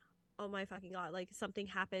say, oh my fucking God, like something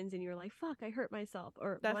happens and you're like, fuck, I hurt myself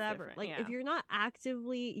or whatever. Like if you're not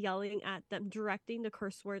actively yelling at them, directing the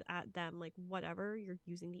curse word at them, like whatever, you're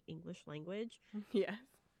using the English language. Yes.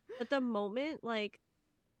 But the moment like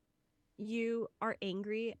you are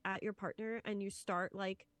angry at your partner and you start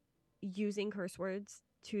like using curse words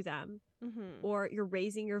to them, or you're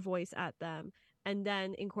raising your voice at them and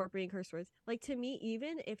then incorporating curse words, like to me,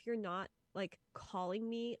 even if you're not like calling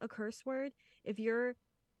me a curse word, if you're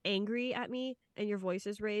angry at me and your voice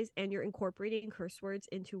is raised and you're incorporating curse words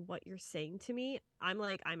into what you're saying to me, I'm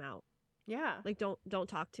like, I'm out. Yeah. Like don't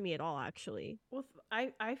talk to me at all, actually. Well,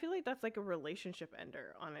 I feel like that's like a relationship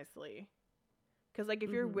ender, honestly. Because like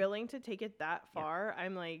if you're willing to take it that far,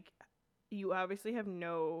 I'm like, you obviously have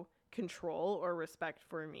no control or respect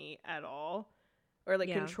for me at all, or like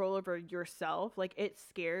control over yourself. Like it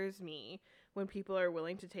scares me when people are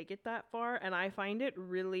willing to take it that far, and I find it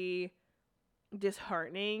really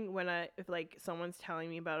disheartening when if like someone's telling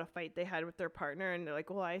me about a fight they had with their partner and they're like,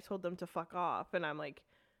 well, I told them to fuck off, and I'm like,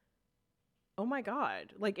 oh my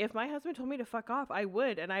God, like if my husband told me to fuck off, I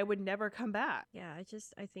would, and I would never come back. Yeah,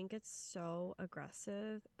 I think it's so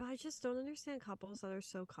aggressive, but I just don't understand couples that are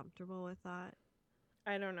so comfortable with that.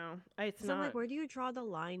 I don't know. It's not. I'm like, where do you draw the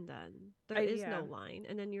line then? There is no line,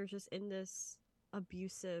 and then you're just in this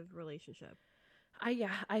abusive relationship.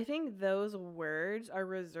 I think those words are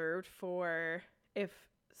reserved for if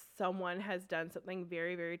someone has done something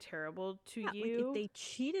very, very terrible to Yeah, like if you. they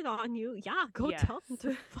cheated on you, yeah, go Yes. tell them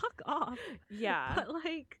to fuck off. Yeah. But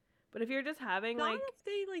like, But if you're just having not like, if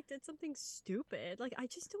they like did something stupid. Like, I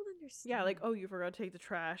just don't understand. yeah, like, oh, you forgot to take the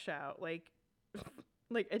trash out. Like,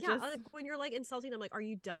 like it Yeah, just, like when you're like insulting them, like, are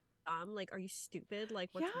you dumb? Like, are you stupid? Like,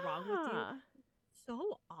 what's wrong with you? yeah.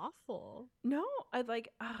 So awful. No, I like,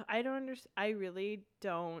 I don't understand. I really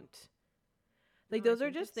don't. Like, No, I those are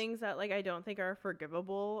think just it's things that, like, I don't think are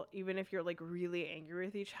forgivable, even if you're, like, really angry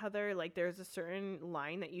with each other. Like, there's a certain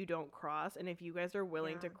line that you don't cross. And if you guys are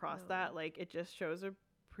willing to Yeah, cross no. that, like, it just shows a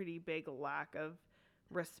pretty big lack of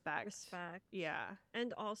respect. Yeah.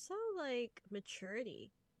 And also like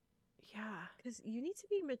maturity. Yeah. Because you need to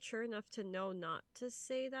be mature enough to know not to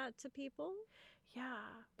say that to people. Yeah.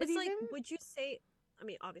 But It's even, like, would you say, I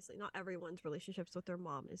mean, obviously, not everyone's relationships with their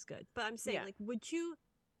mom is good, but I'm saying, Yeah. like, would you,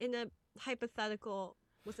 in a hypothetical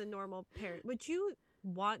with a normal parent, would you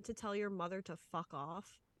want to tell your mother to fuck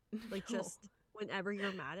off? Like, no. just whenever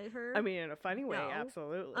you're mad at her? I mean, in a funny way, No.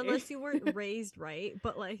 absolutely. Unless you weren't raised right,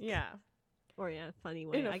 but like, yeah. or yeah, funny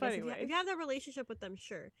way. In a I guess funny way. if you have that relationship with them,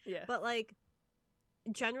 sure. Yeah. But like,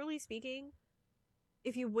 generally speaking,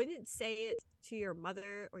 if you wouldn't say it to your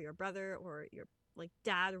mother or your brother or your like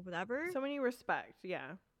dad or whatever, Someone you respect.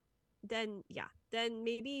 Yeah. then yeah, then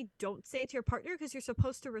maybe don't say it to your partner because you're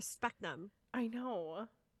supposed to respect them. I know.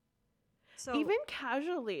 So Even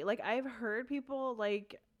casually, like, I've heard people,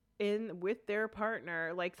 like, in with their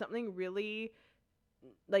partner, like, something really,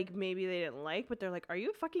 like, maybe they didn't like, but they're like, are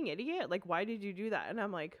you a fucking idiot? Like, why did you do that? And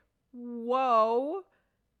I'm like, whoa.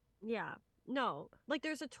 yeah, no, like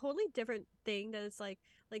there's a totally different thing that it's like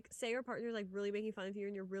say your partner's like really making fun of you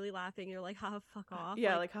and you're really laughing and you're like, haha, fuck off.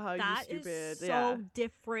 Yeah, like, haha, you that stupid. is so Yeah.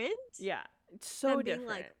 different. Yeah. It's so than being different.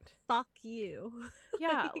 like, fuck you.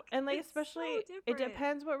 Yeah, and like, it's especially so it different.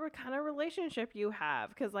 depends what kind of relationship you have,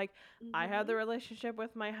 because like I have the relationship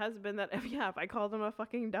with my husband that if I called him a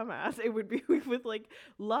fucking dumbass, it would be with like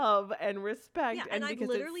love and respect. Yeah, and I've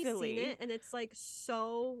literally seen it, and it's like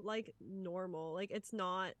so like normal. Like it's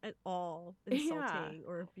not at all insulting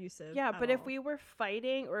or abusive. Yeah, but if all. we were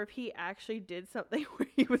fighting, or if he actually did something where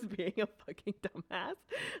he was being a fucking dumbass,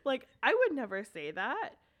 like I would never say that.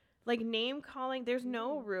 Like, name calling, there's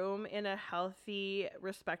no room in a healthy,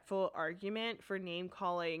 respectful argument for name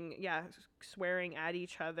calling, swearing at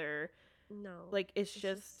each other. No. Like, it's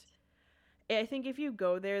just I think if you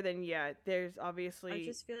go there, then yeah, there's obviously. I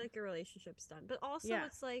just feel like your relationship's done. But also,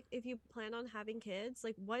 it's like, if you plan on having kids,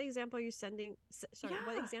 like, what example are you sending?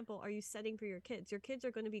 What example are you setting for your kids? Your kids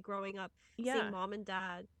are going to be growing up seeing mom and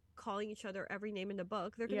dad calling each other every name in the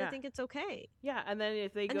book. They're going to think it's okay. Yeah, and then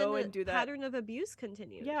if they go and do that, pattern of abuse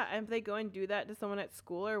continues. Yeah, and if they go and do that to someone at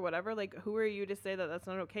school or whatever, like, who are you to say that that's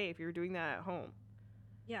not okay if you're doing that at home?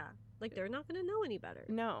 Yeah, like, they're not going to know any better.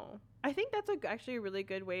 No. I think that's actually a really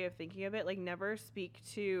good way of thinking of it. Like, never speak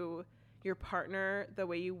to your partner the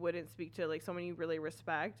way you wouldn't speak to, like, someone you really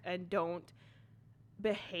respect, and don't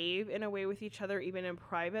behave in a way with each other, even in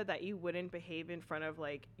private, that you wouldn't behave in front of,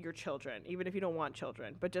 like, your children, even if you don't want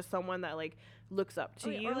children, but just someone that, like, looks up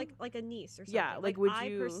to you. Or, like a niece or something. Yeah, like would I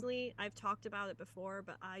you... personally, I've talked about it before,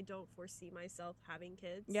 but I don't foresee myself having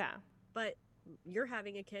kids. Yeah. But you're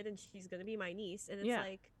having a kid, and she's going to be my niece, and it's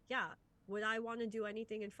like, yeah, would I want to do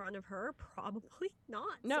anything in front of her? Probably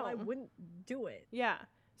not. No. So I wouldn't do it. Yeah.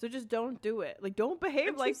 So just don't do it. Like, don't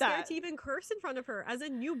behave like that. I'm too scared to even curse in front of her as a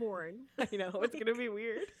newborn. I know. It's going to be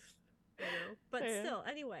weird. I know. But still,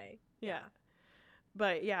 anyway. Yeah.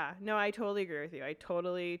 But yeah, no, I totally agree with you. I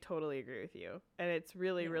totally agree with you. And it's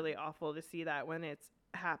really, really awful to see that when it's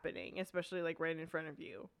happening, especially like right in front of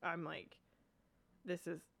you. I'm like, this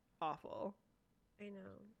is awful. I know.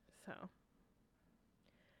 So.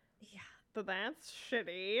 Yeah. So that's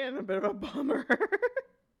shitty and a bit of a bummer.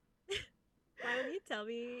 Why don't you tell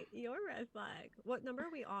me your red flag? What number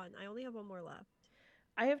are we on? I only have one more left.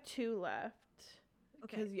 I have 2 left.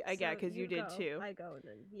 Okay. Because you did 2. I go and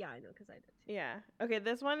then I know because I did 2. Yeah. Okay.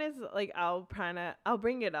 This one is like I'll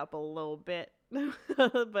bring it up a little bit, but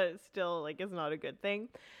it's still like it's not a good thing.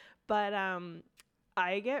 But I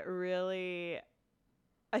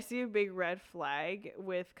see a big red flag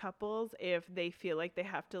with couples if they feel like they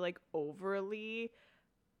have to like overly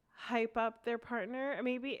hype up their partner,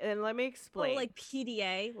 maybe. And let me explain. Oh, like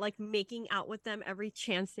PDA, like making out with them every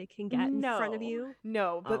chance they can get in front of you.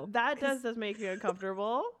 No, but that does make me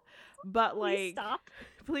uncomfortable. But like,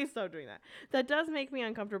 please stop doing that. That does make me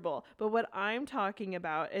uncomfortable. But what I'm talking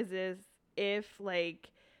about is if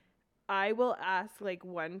like I will ask like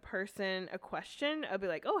one person a question. I'll be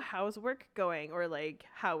like, "Oh, how's work going?" Or like,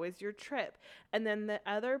 "How was your trip?" And then the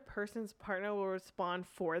other person's partner will respond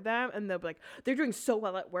for them, and they'll be like, "They're doing so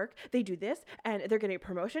well at work. They do this, and they're getting a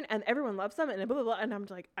promotion, and everyone loves them, and blah blah blah." And I'm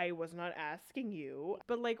like, "I was not asking you."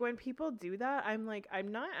 But like when people do that, I'm like,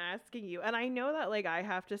 "I'm not asking you." And I know that like I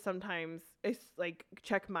have to sometimes like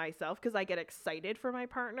check myself because I get excited for my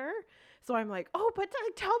partner. So I'm like, "Oh, but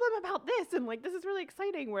tell them about this." And like, this is really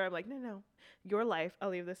exciting. Where I'm like, no, your life. I'll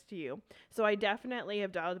leave this to you. So I definitely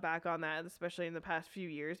have dialed back on that, especially in the past few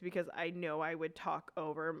years, because I know I would talk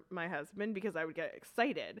over my husband because I would get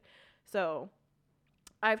excited. So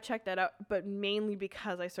I've checked that out, but mainly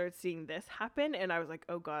because I started seeing this happen. And I was like,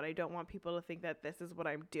 oh God, I don't want people to think that this is what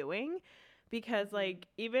I'm doing. Because like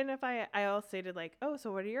even if I'll say to like, oh,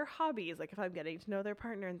 so what are your hobbies, like if I'm getting to know their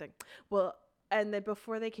partner and think, well, and then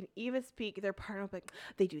before they can even speak, their partner will be like,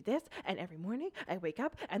 they do this, and every morning I wake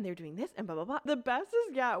up and they're doing this and blah blah blah. The best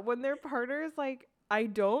is when their partner is like, I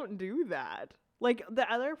don't do that. Like the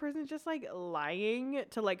other person's just like lying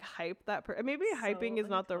to like hype that maybe hyping is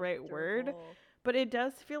not the right word, but it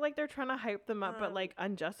does feel like they're trying to hype them up, but like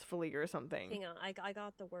unjustly or something. Hang on, I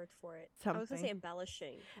got the word for it. Something. I was gonna say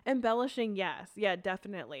embellishing. Embellishing, yes. Yeah,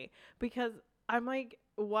 definitely. Because I'm like,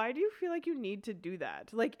 why do you feel like you need to do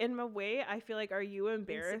that? Like in a way, I feel like, are you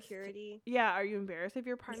embarrassed? Insecurity. Yeah, are you embarrassed of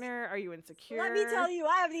your partner? Are you insecure? Let me tell you,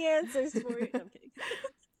 I have the answers for you. No, I'm kidding.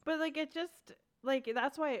 But like it just like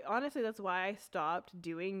that's why I stopped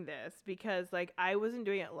doing this, because like I wasn't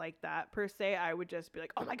doing it like that per se. I would just be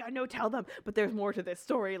like, oh my God, no, tell them, but there's more to this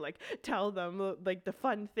story, like tell them like the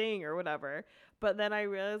fun thing or whatever. But then I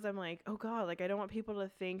realized I'm like, oh God, like I don't want people to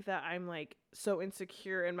think that I'm like so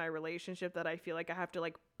insecure in my relationship that I feel like I have to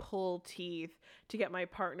like pull teeth to get my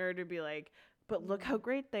partner to be like, but look how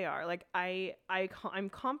great they are. Like I'm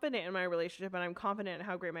confident in my relationship, and I'm confident in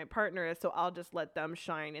how great my partner is, so I'll just let them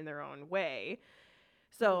shine in their own way.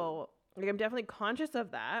 So like I'm definitely conscious of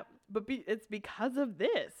that, but it's because of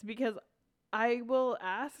this, because I will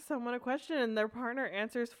ask someone a question and their partner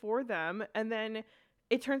answers for them, and then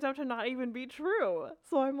it turns out to not even be true.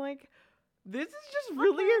 So I'm like, this is just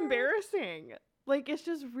really embarrassing. Like it's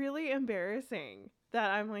just really embarrassing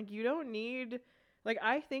that I'm like, you don't need, like,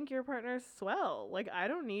 I think your partner's swell. Like, I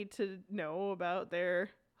don't need to know about their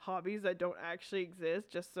hobbies that don't actually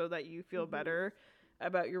exist just so that you feel better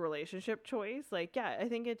about your relationship choice. Like, yeah, I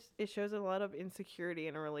think it shows a lot of insecurity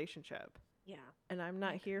in a relationship. Yeah. And I'm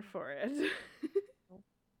not here for it.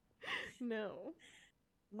 No.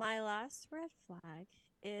 My last red flag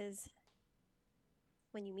is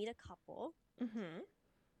when you meet a couple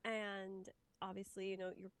and obviously,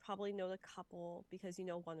 you probably know the couple because you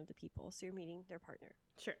know one of the people, so you're meeting their partner.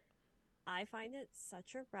 Sure. I find it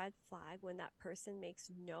such a red flag when that person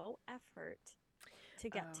makes no effort to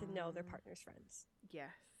get to know their partner's friends.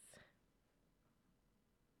 Yes.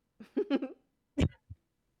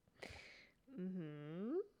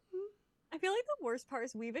 I feel like the worst part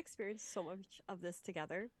is we've experienced so much of this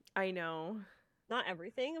together. I know. Not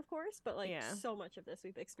everything, of course, but like so much of this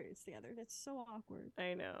we've experienced together. It's so awkward.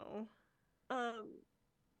 I know.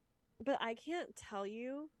 But I can't tell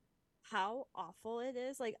you how awful it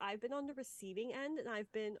is. Like I've been on the receiving end and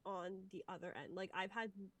I've been on the other end. Like I've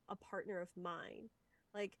had a partner of mine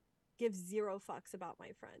like give zero fucks about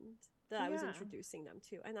my friend that I was introducing them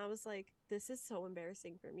to. And I was like, this is so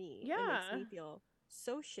embarrassing for me. Yeah. It makes me feel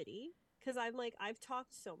so shitty because I'm like, I've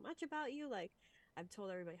talked so much about you. Like I've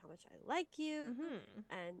told everybody how much I like you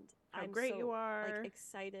and how I'm great so, you are. like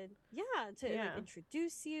excited, to like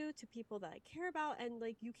introduce you to people that I care about, and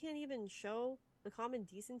like you can't even show the common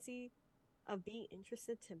decency of being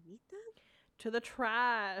interested to meet them. To the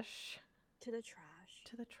trash.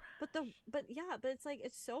 But it's like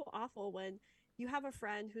it's so awful when you have a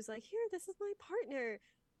friend who's like, here, this is my partner,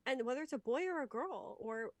 and whether it's a boy or a girl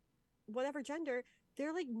or whatever gender,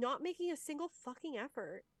 they're like not making a single fucking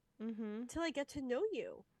effort to like get to know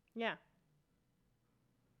you. Yeah.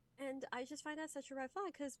 And I just find that such a red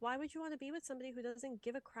flag, because why would you want to be with somebody who doesn't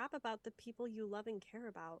give a crap about the people you love and care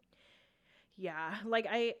about? Yeah, like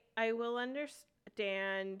I will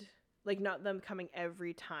understand like not them coming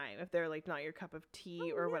every time if they're like not your cup of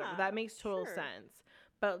tea or whatever. That makes total sense.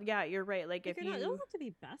 But yeah, you're right. Like if you don't have to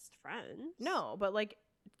be best friends. No, but like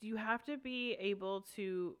you have to be able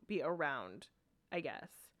to be around, I guess,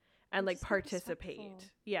 and like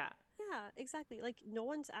participate. Yeah. Yeah, exactly. Like no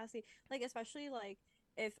one's asking, like especially like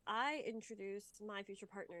if I introduced my future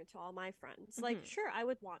partner to all my friends, like sure, I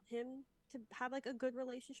would want him to have like a good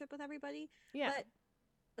relationship with everybody. Yeah.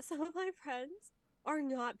 But some of my friends are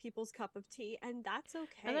not people's cup of tea, and that's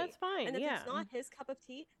okay. And that's fine. And if Yeah. it's not his cup of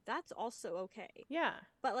tea, that's also okay. Yeah.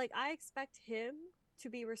 But like, I expect him to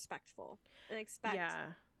be respectful, and I expect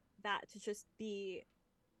Yeah. that to just be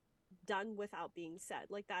done without being said.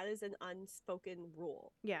 Like, that is an unspoken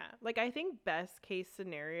rule. Yeah. Like, I think best case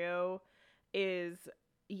scenario is,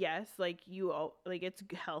 yes, like you all, like it's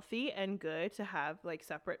healthy and good to have like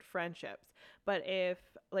separate friendships. But if,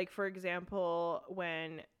 like, for example,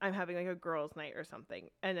 when I'm having like a girls' night or something,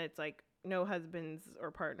 and it's like no husbands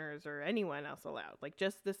or partners or anyone else allowed, like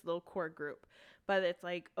just this little core group, but it's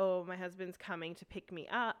like, oh, my husband's coming to pick me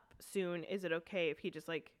up soon. Is it okay if he just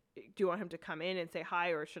like, do you want him to come in and say hi,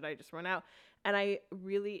 or should I just run out? And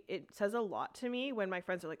it says a lot to me when my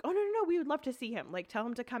friends are like, oh, no, we would love to see him. Like, tell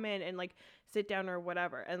him to come in and like sit down or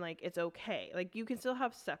whatever. And like, it's okay. Like, you can still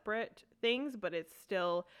have separate things, but it's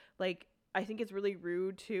still like, I think it's really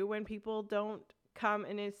rude too when people don't come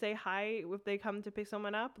and say hi if they come to pick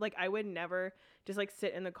someone up. Like, I would never just like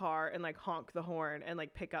sit in the car and like honk the horn and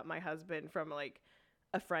like pick up my husband from like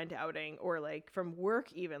a friend outing or like from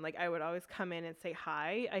work even. Like, I would always come in and say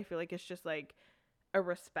hi. I feel like it's just like a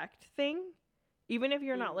respect thing, even if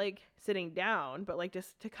you're not like sitting down, but like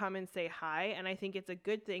just to come and say hi. And I think it's a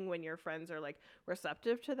good thing when your friends are like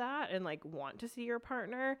receptive to that and like want to see your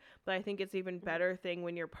partner. But I think it's even better thing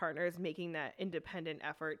when your partner is making that independent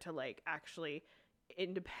effort to like actually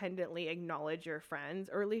independently acknowledge your friends,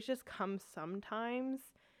 or at least just come sometimes,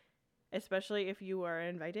 especially if you are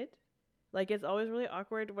invited. Like, it's always really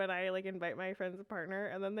awkward when I like invite my friend's partner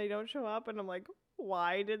and then they don't show up, and I'm like,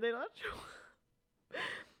 why did they not show up?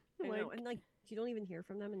 I know, and like, you don't even hear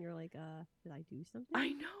from them, and you're like, did I do something?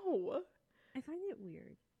 I know. I find it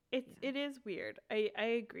weird. It is weird. I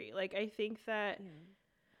agree. Like, I think that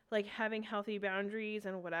like having healthy boundaries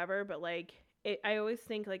and whatever, but like I always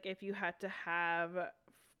think like if you had to have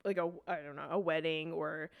like a wedding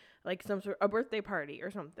or like some sort of a birthday party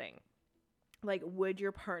or something, like, would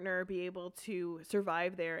your partner be able to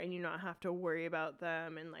survive there and you not have to worry about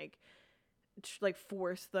them and like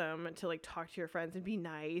force them to like talk to your friends and be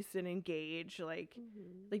nice and engage, like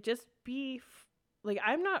like just be like,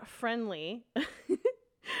 I'm not friendly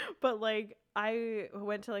but like I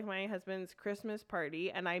went to like my husband's Christmas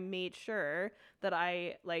party and I made sure that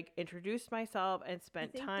I like introduced myself and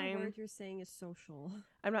spent time. The word you're saying is social.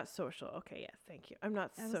 I'm not social. Okay, yes, thank you. I'm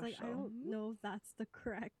not social. I was like, I don't know if that's the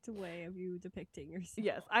correct way of you depicting yourself.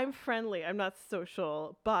 Yes, I'm friendly. I'm not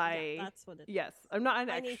social by. Yeah, that's what it is. Yes, I'm not an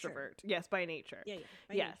by extrovert. Nature. Yes, by nature. Yeah,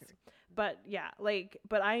 by yes. nature. But yeah, like,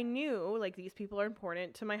 but I knew like these people are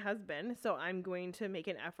important to my husband, so I'm going to make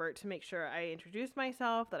an effort to make sure I introduce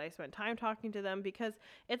myself, that I spend time talking to them, because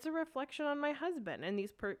it's a reflection on my husband, and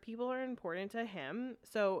these people are important to him.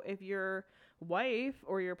 So if your wife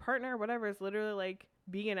or your partner or whatever is literally like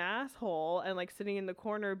being an asshole and like sitting in the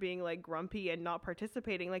corner being like grumpy and not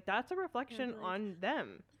participating, like that's a reflection on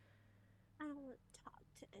them. I don't want to talk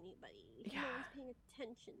to anybody. Yeah. No one's paying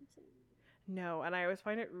attention to me. No, and I always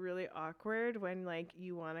find it really awkward when like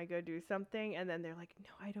you want to go do something and then they're like, no,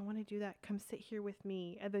 I don't want to do that. Come sit here with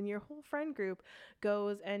me. And then your whole friend group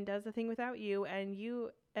goes and does the thing without you, and you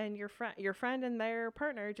and your friend and their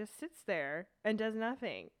partner just sits there and does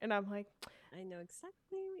nothing. And I'm like, I know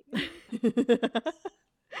exactly what you're talking about.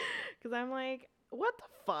 Because I'm like, what the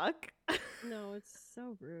fuck? No, it's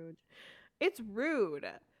so rude. It's rude.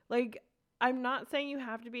 Like, I'm not saying you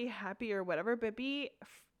have to be happy or whatever, but be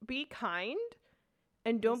kind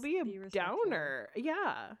and don't be a downer.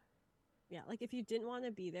 Yeah. Yeah, like if you didn't want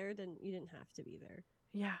to be there, then you didn't have to be there.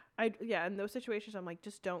 Yeah. In those situations, I'm like,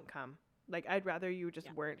 just don't come. Like, I'd rather you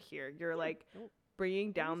just weren't here. You're like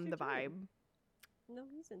bringing down the vibe. No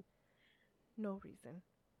reason. No reason.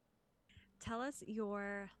 Tell us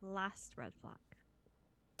your last red flag.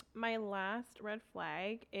 My last red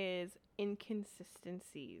flag is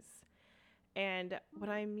inconsistencies. And what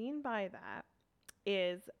I mean by that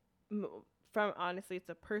is, from honestly, it's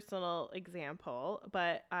a personal example,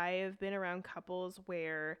 but I have been around couples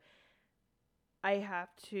where I have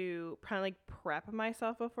to kind of like prep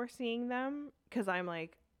myself before seeing them, because I'm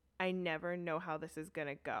like, I never know how this is going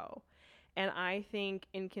to go. And I think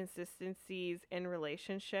inconsistencies in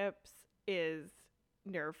relationships is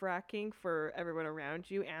nerve-wracking for everyone around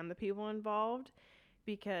you and the people involved,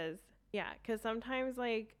 because sometimes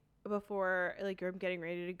like before like I'm getting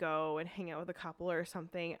ready to go and hang out with a couple or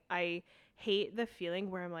something, I hate the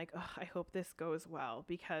feeling where I'm like, oh, I hope this goes well,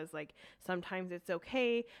 because like sometimes it's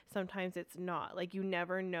okay, sometimes it's not. Like, you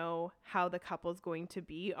never know how the couple's going to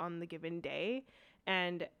be on the given day,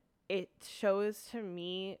 and it shows to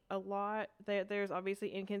me a lot that there's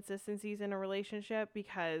obviously inconsistencies in a relationship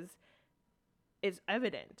because it's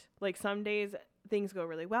evident. Like, some days things go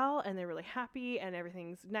really well and they're really happy and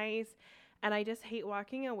everything's nice. And I just hate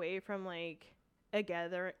walking away from like a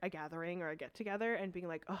gathering or a get together and being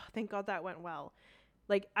like, oh, thank God that went well.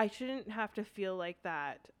 Like, I shouldn't have to feel like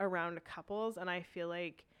that around couples. And I feel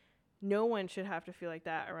like no one should have to feel like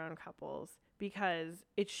that around couples, because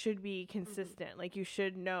it should be consistent. Like, you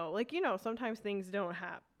should know, like, you know, sometimes things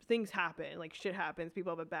happen, like shit happens,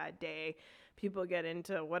 people have a bad day, people get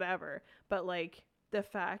into whatever, but like the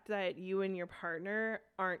fact that you and your partner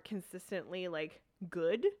aren't consistently like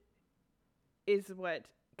good is what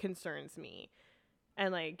concerns me.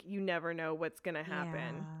 And like, you never know what's gonna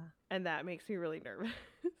happen, and that makes me really nervous.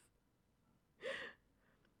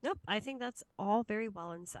 Nope, I think that's all very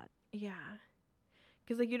well and said. Yeah,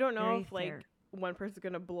 because like, you don't know Very if like fair. one person's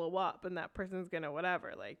gonna blow up and that person's gonna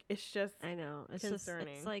whatever. Like, it's just I know. It's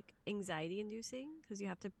concerning. it's like anxiety inducing because you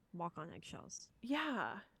have to walk on eggshells.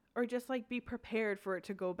 Yeah, or just like be prepared for it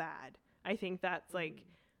to go bad. I think that's like,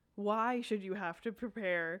 why should you have to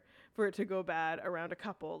prepare for it to go bad around a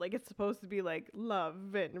couple? Like, it's supposed to be like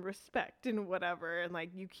love and respect and whatever, and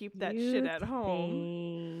like, you keep that shit at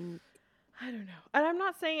home. I don't know. And I'm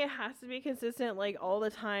not saying it has to be consistent like all the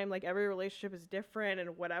time, like every relationship is different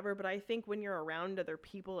and whatever, but I think when you're around other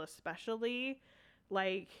people especially,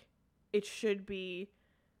 like, it should be,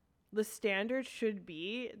 the standard should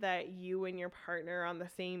be that you and your partner are on the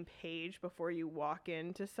same page before you walk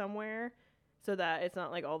into somewhere, so that it's not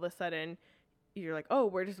like all of a sudden you're like, oh,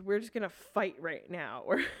 we're just gonna fight right now,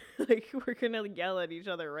 or like we're gonna yell at each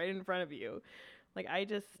other right in front of you. Like,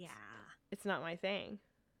 it's not my thing.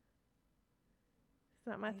 It's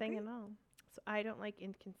not my thing at all. So I don't like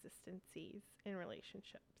inconsistencies in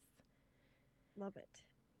relationships. Love it.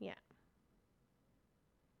 Yeah.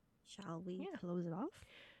 Shall we close it off?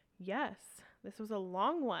 Yes. This was a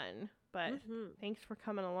long one, but thanks for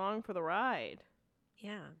coming along for the ride.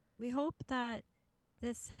 Yeah. We hope that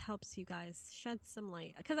this helps you guys shed some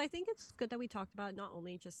light, because I think it's good that we talked about not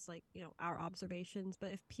only just like, you know, our observations,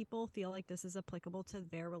 but if people feel like this is applicable to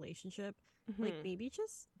their relationship, like maybe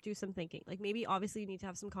just do some thinking. Like, maybe obviously you need to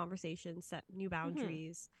have some conversations, set new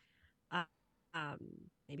boundaries.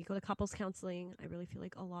 Maybe go to couples counseling. I really feel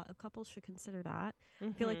like a lot of couples should consider that.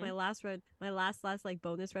 I feel like my last like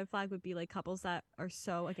bonus red flag would be like couples that are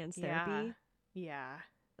so against therapy. Yeah.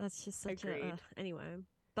 That's just such a anyway.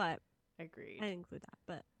 But agreed. I didn't include that,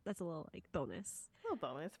 but that's a little like bonus. A little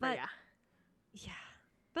bonus, but yeah. Yeah.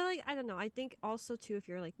 But like, I don't know. I think also too, if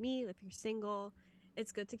you're like me, if you're single,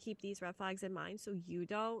 it's good to keep these red flags in mind so you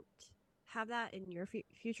don't have that in your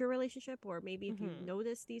future relationship, or maybe if you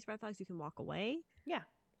notice these red flags, you can walk away. Yeah.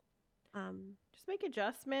 Just make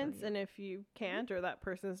adjustments, and if you can't, or that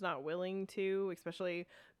person's not willing to, especially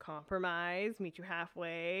compromise, meet you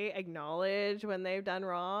halfway, acknowledge when they've done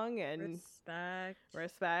wrong, and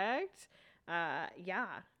respect.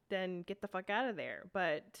 Then get the fuck out of there.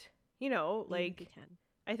 But, you know, like,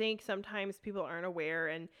 I think sometimes people aren't aware,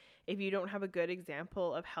 and if you don't have a good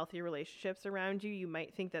example of healthy relationships around you, you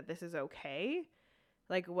might think that this is okay.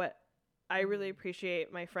 Like, what I really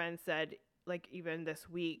appreciate my friend said, like, even this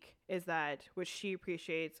week, is that what she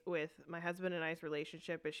appreciates with my husband and I's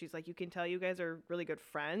relationship is, she's like, you can tell you guys are really good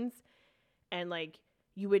friends, and like,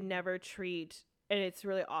 you would never treat, and it's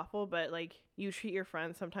really awful, but like, you treat your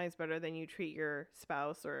friends sometimes better than you treat your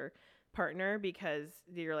spouse or partner, because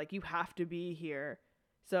you're like, you have to be here,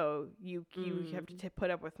 so you have to put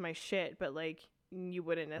up with my shit, but like, you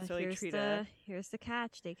wouldn't necessarily here's the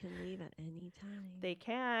catch: they can leave at any time. They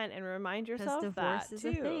can, and remind yourself divorce that is too.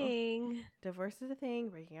 a thing. Divorce is a thing.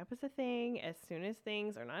 Breaking up is a thing. As soon as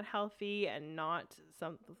things are not healthy and not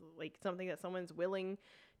something that someone's willing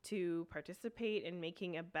to participate in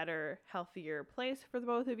making a better, healthier place for the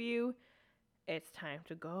both of you, it's time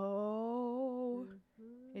to go.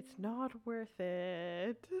 It's not worth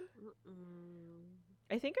it.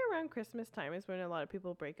 I think around Christmas time is when a lot of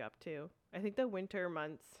people break up too. I think the winter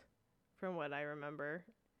months, from what I remember,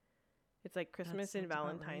 it's like Christmas and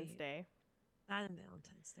Valentine's Day. That and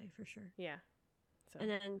Valentine's Day for sure. Yeah. So. And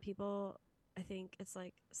then people, I think it's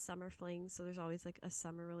like summer flings, so there's always like a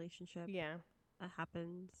summer relationship. Yeah. That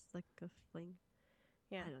happens, like a fling.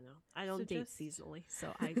 Yeah. I don't know. I don't date seasonally,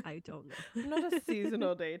 so I don't know. I'm not a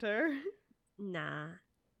seasonal dater. Nah.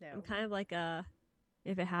 No. I'm kind of like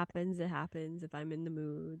if it happens, it happens. If I'm in the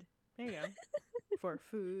mood. There you go. For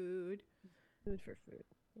food. Food for food.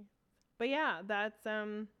 Yeah. But yeah,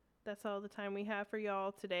 that's all the time we have for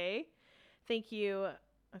y'all today. Thank you.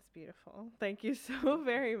 That's beautiful. Thank you so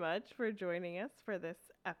very much for joining us for this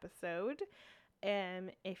episode.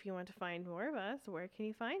 If you want to find more of us, where can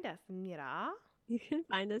you find us, Mira? You can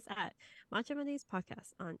find us at Matcha Mondays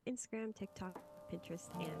Podcast on Instagram, TikTok, Pinterest,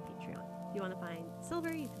 and Patreon. If you want to find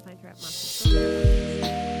Silver, you can find her at Matcha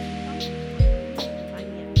Silver.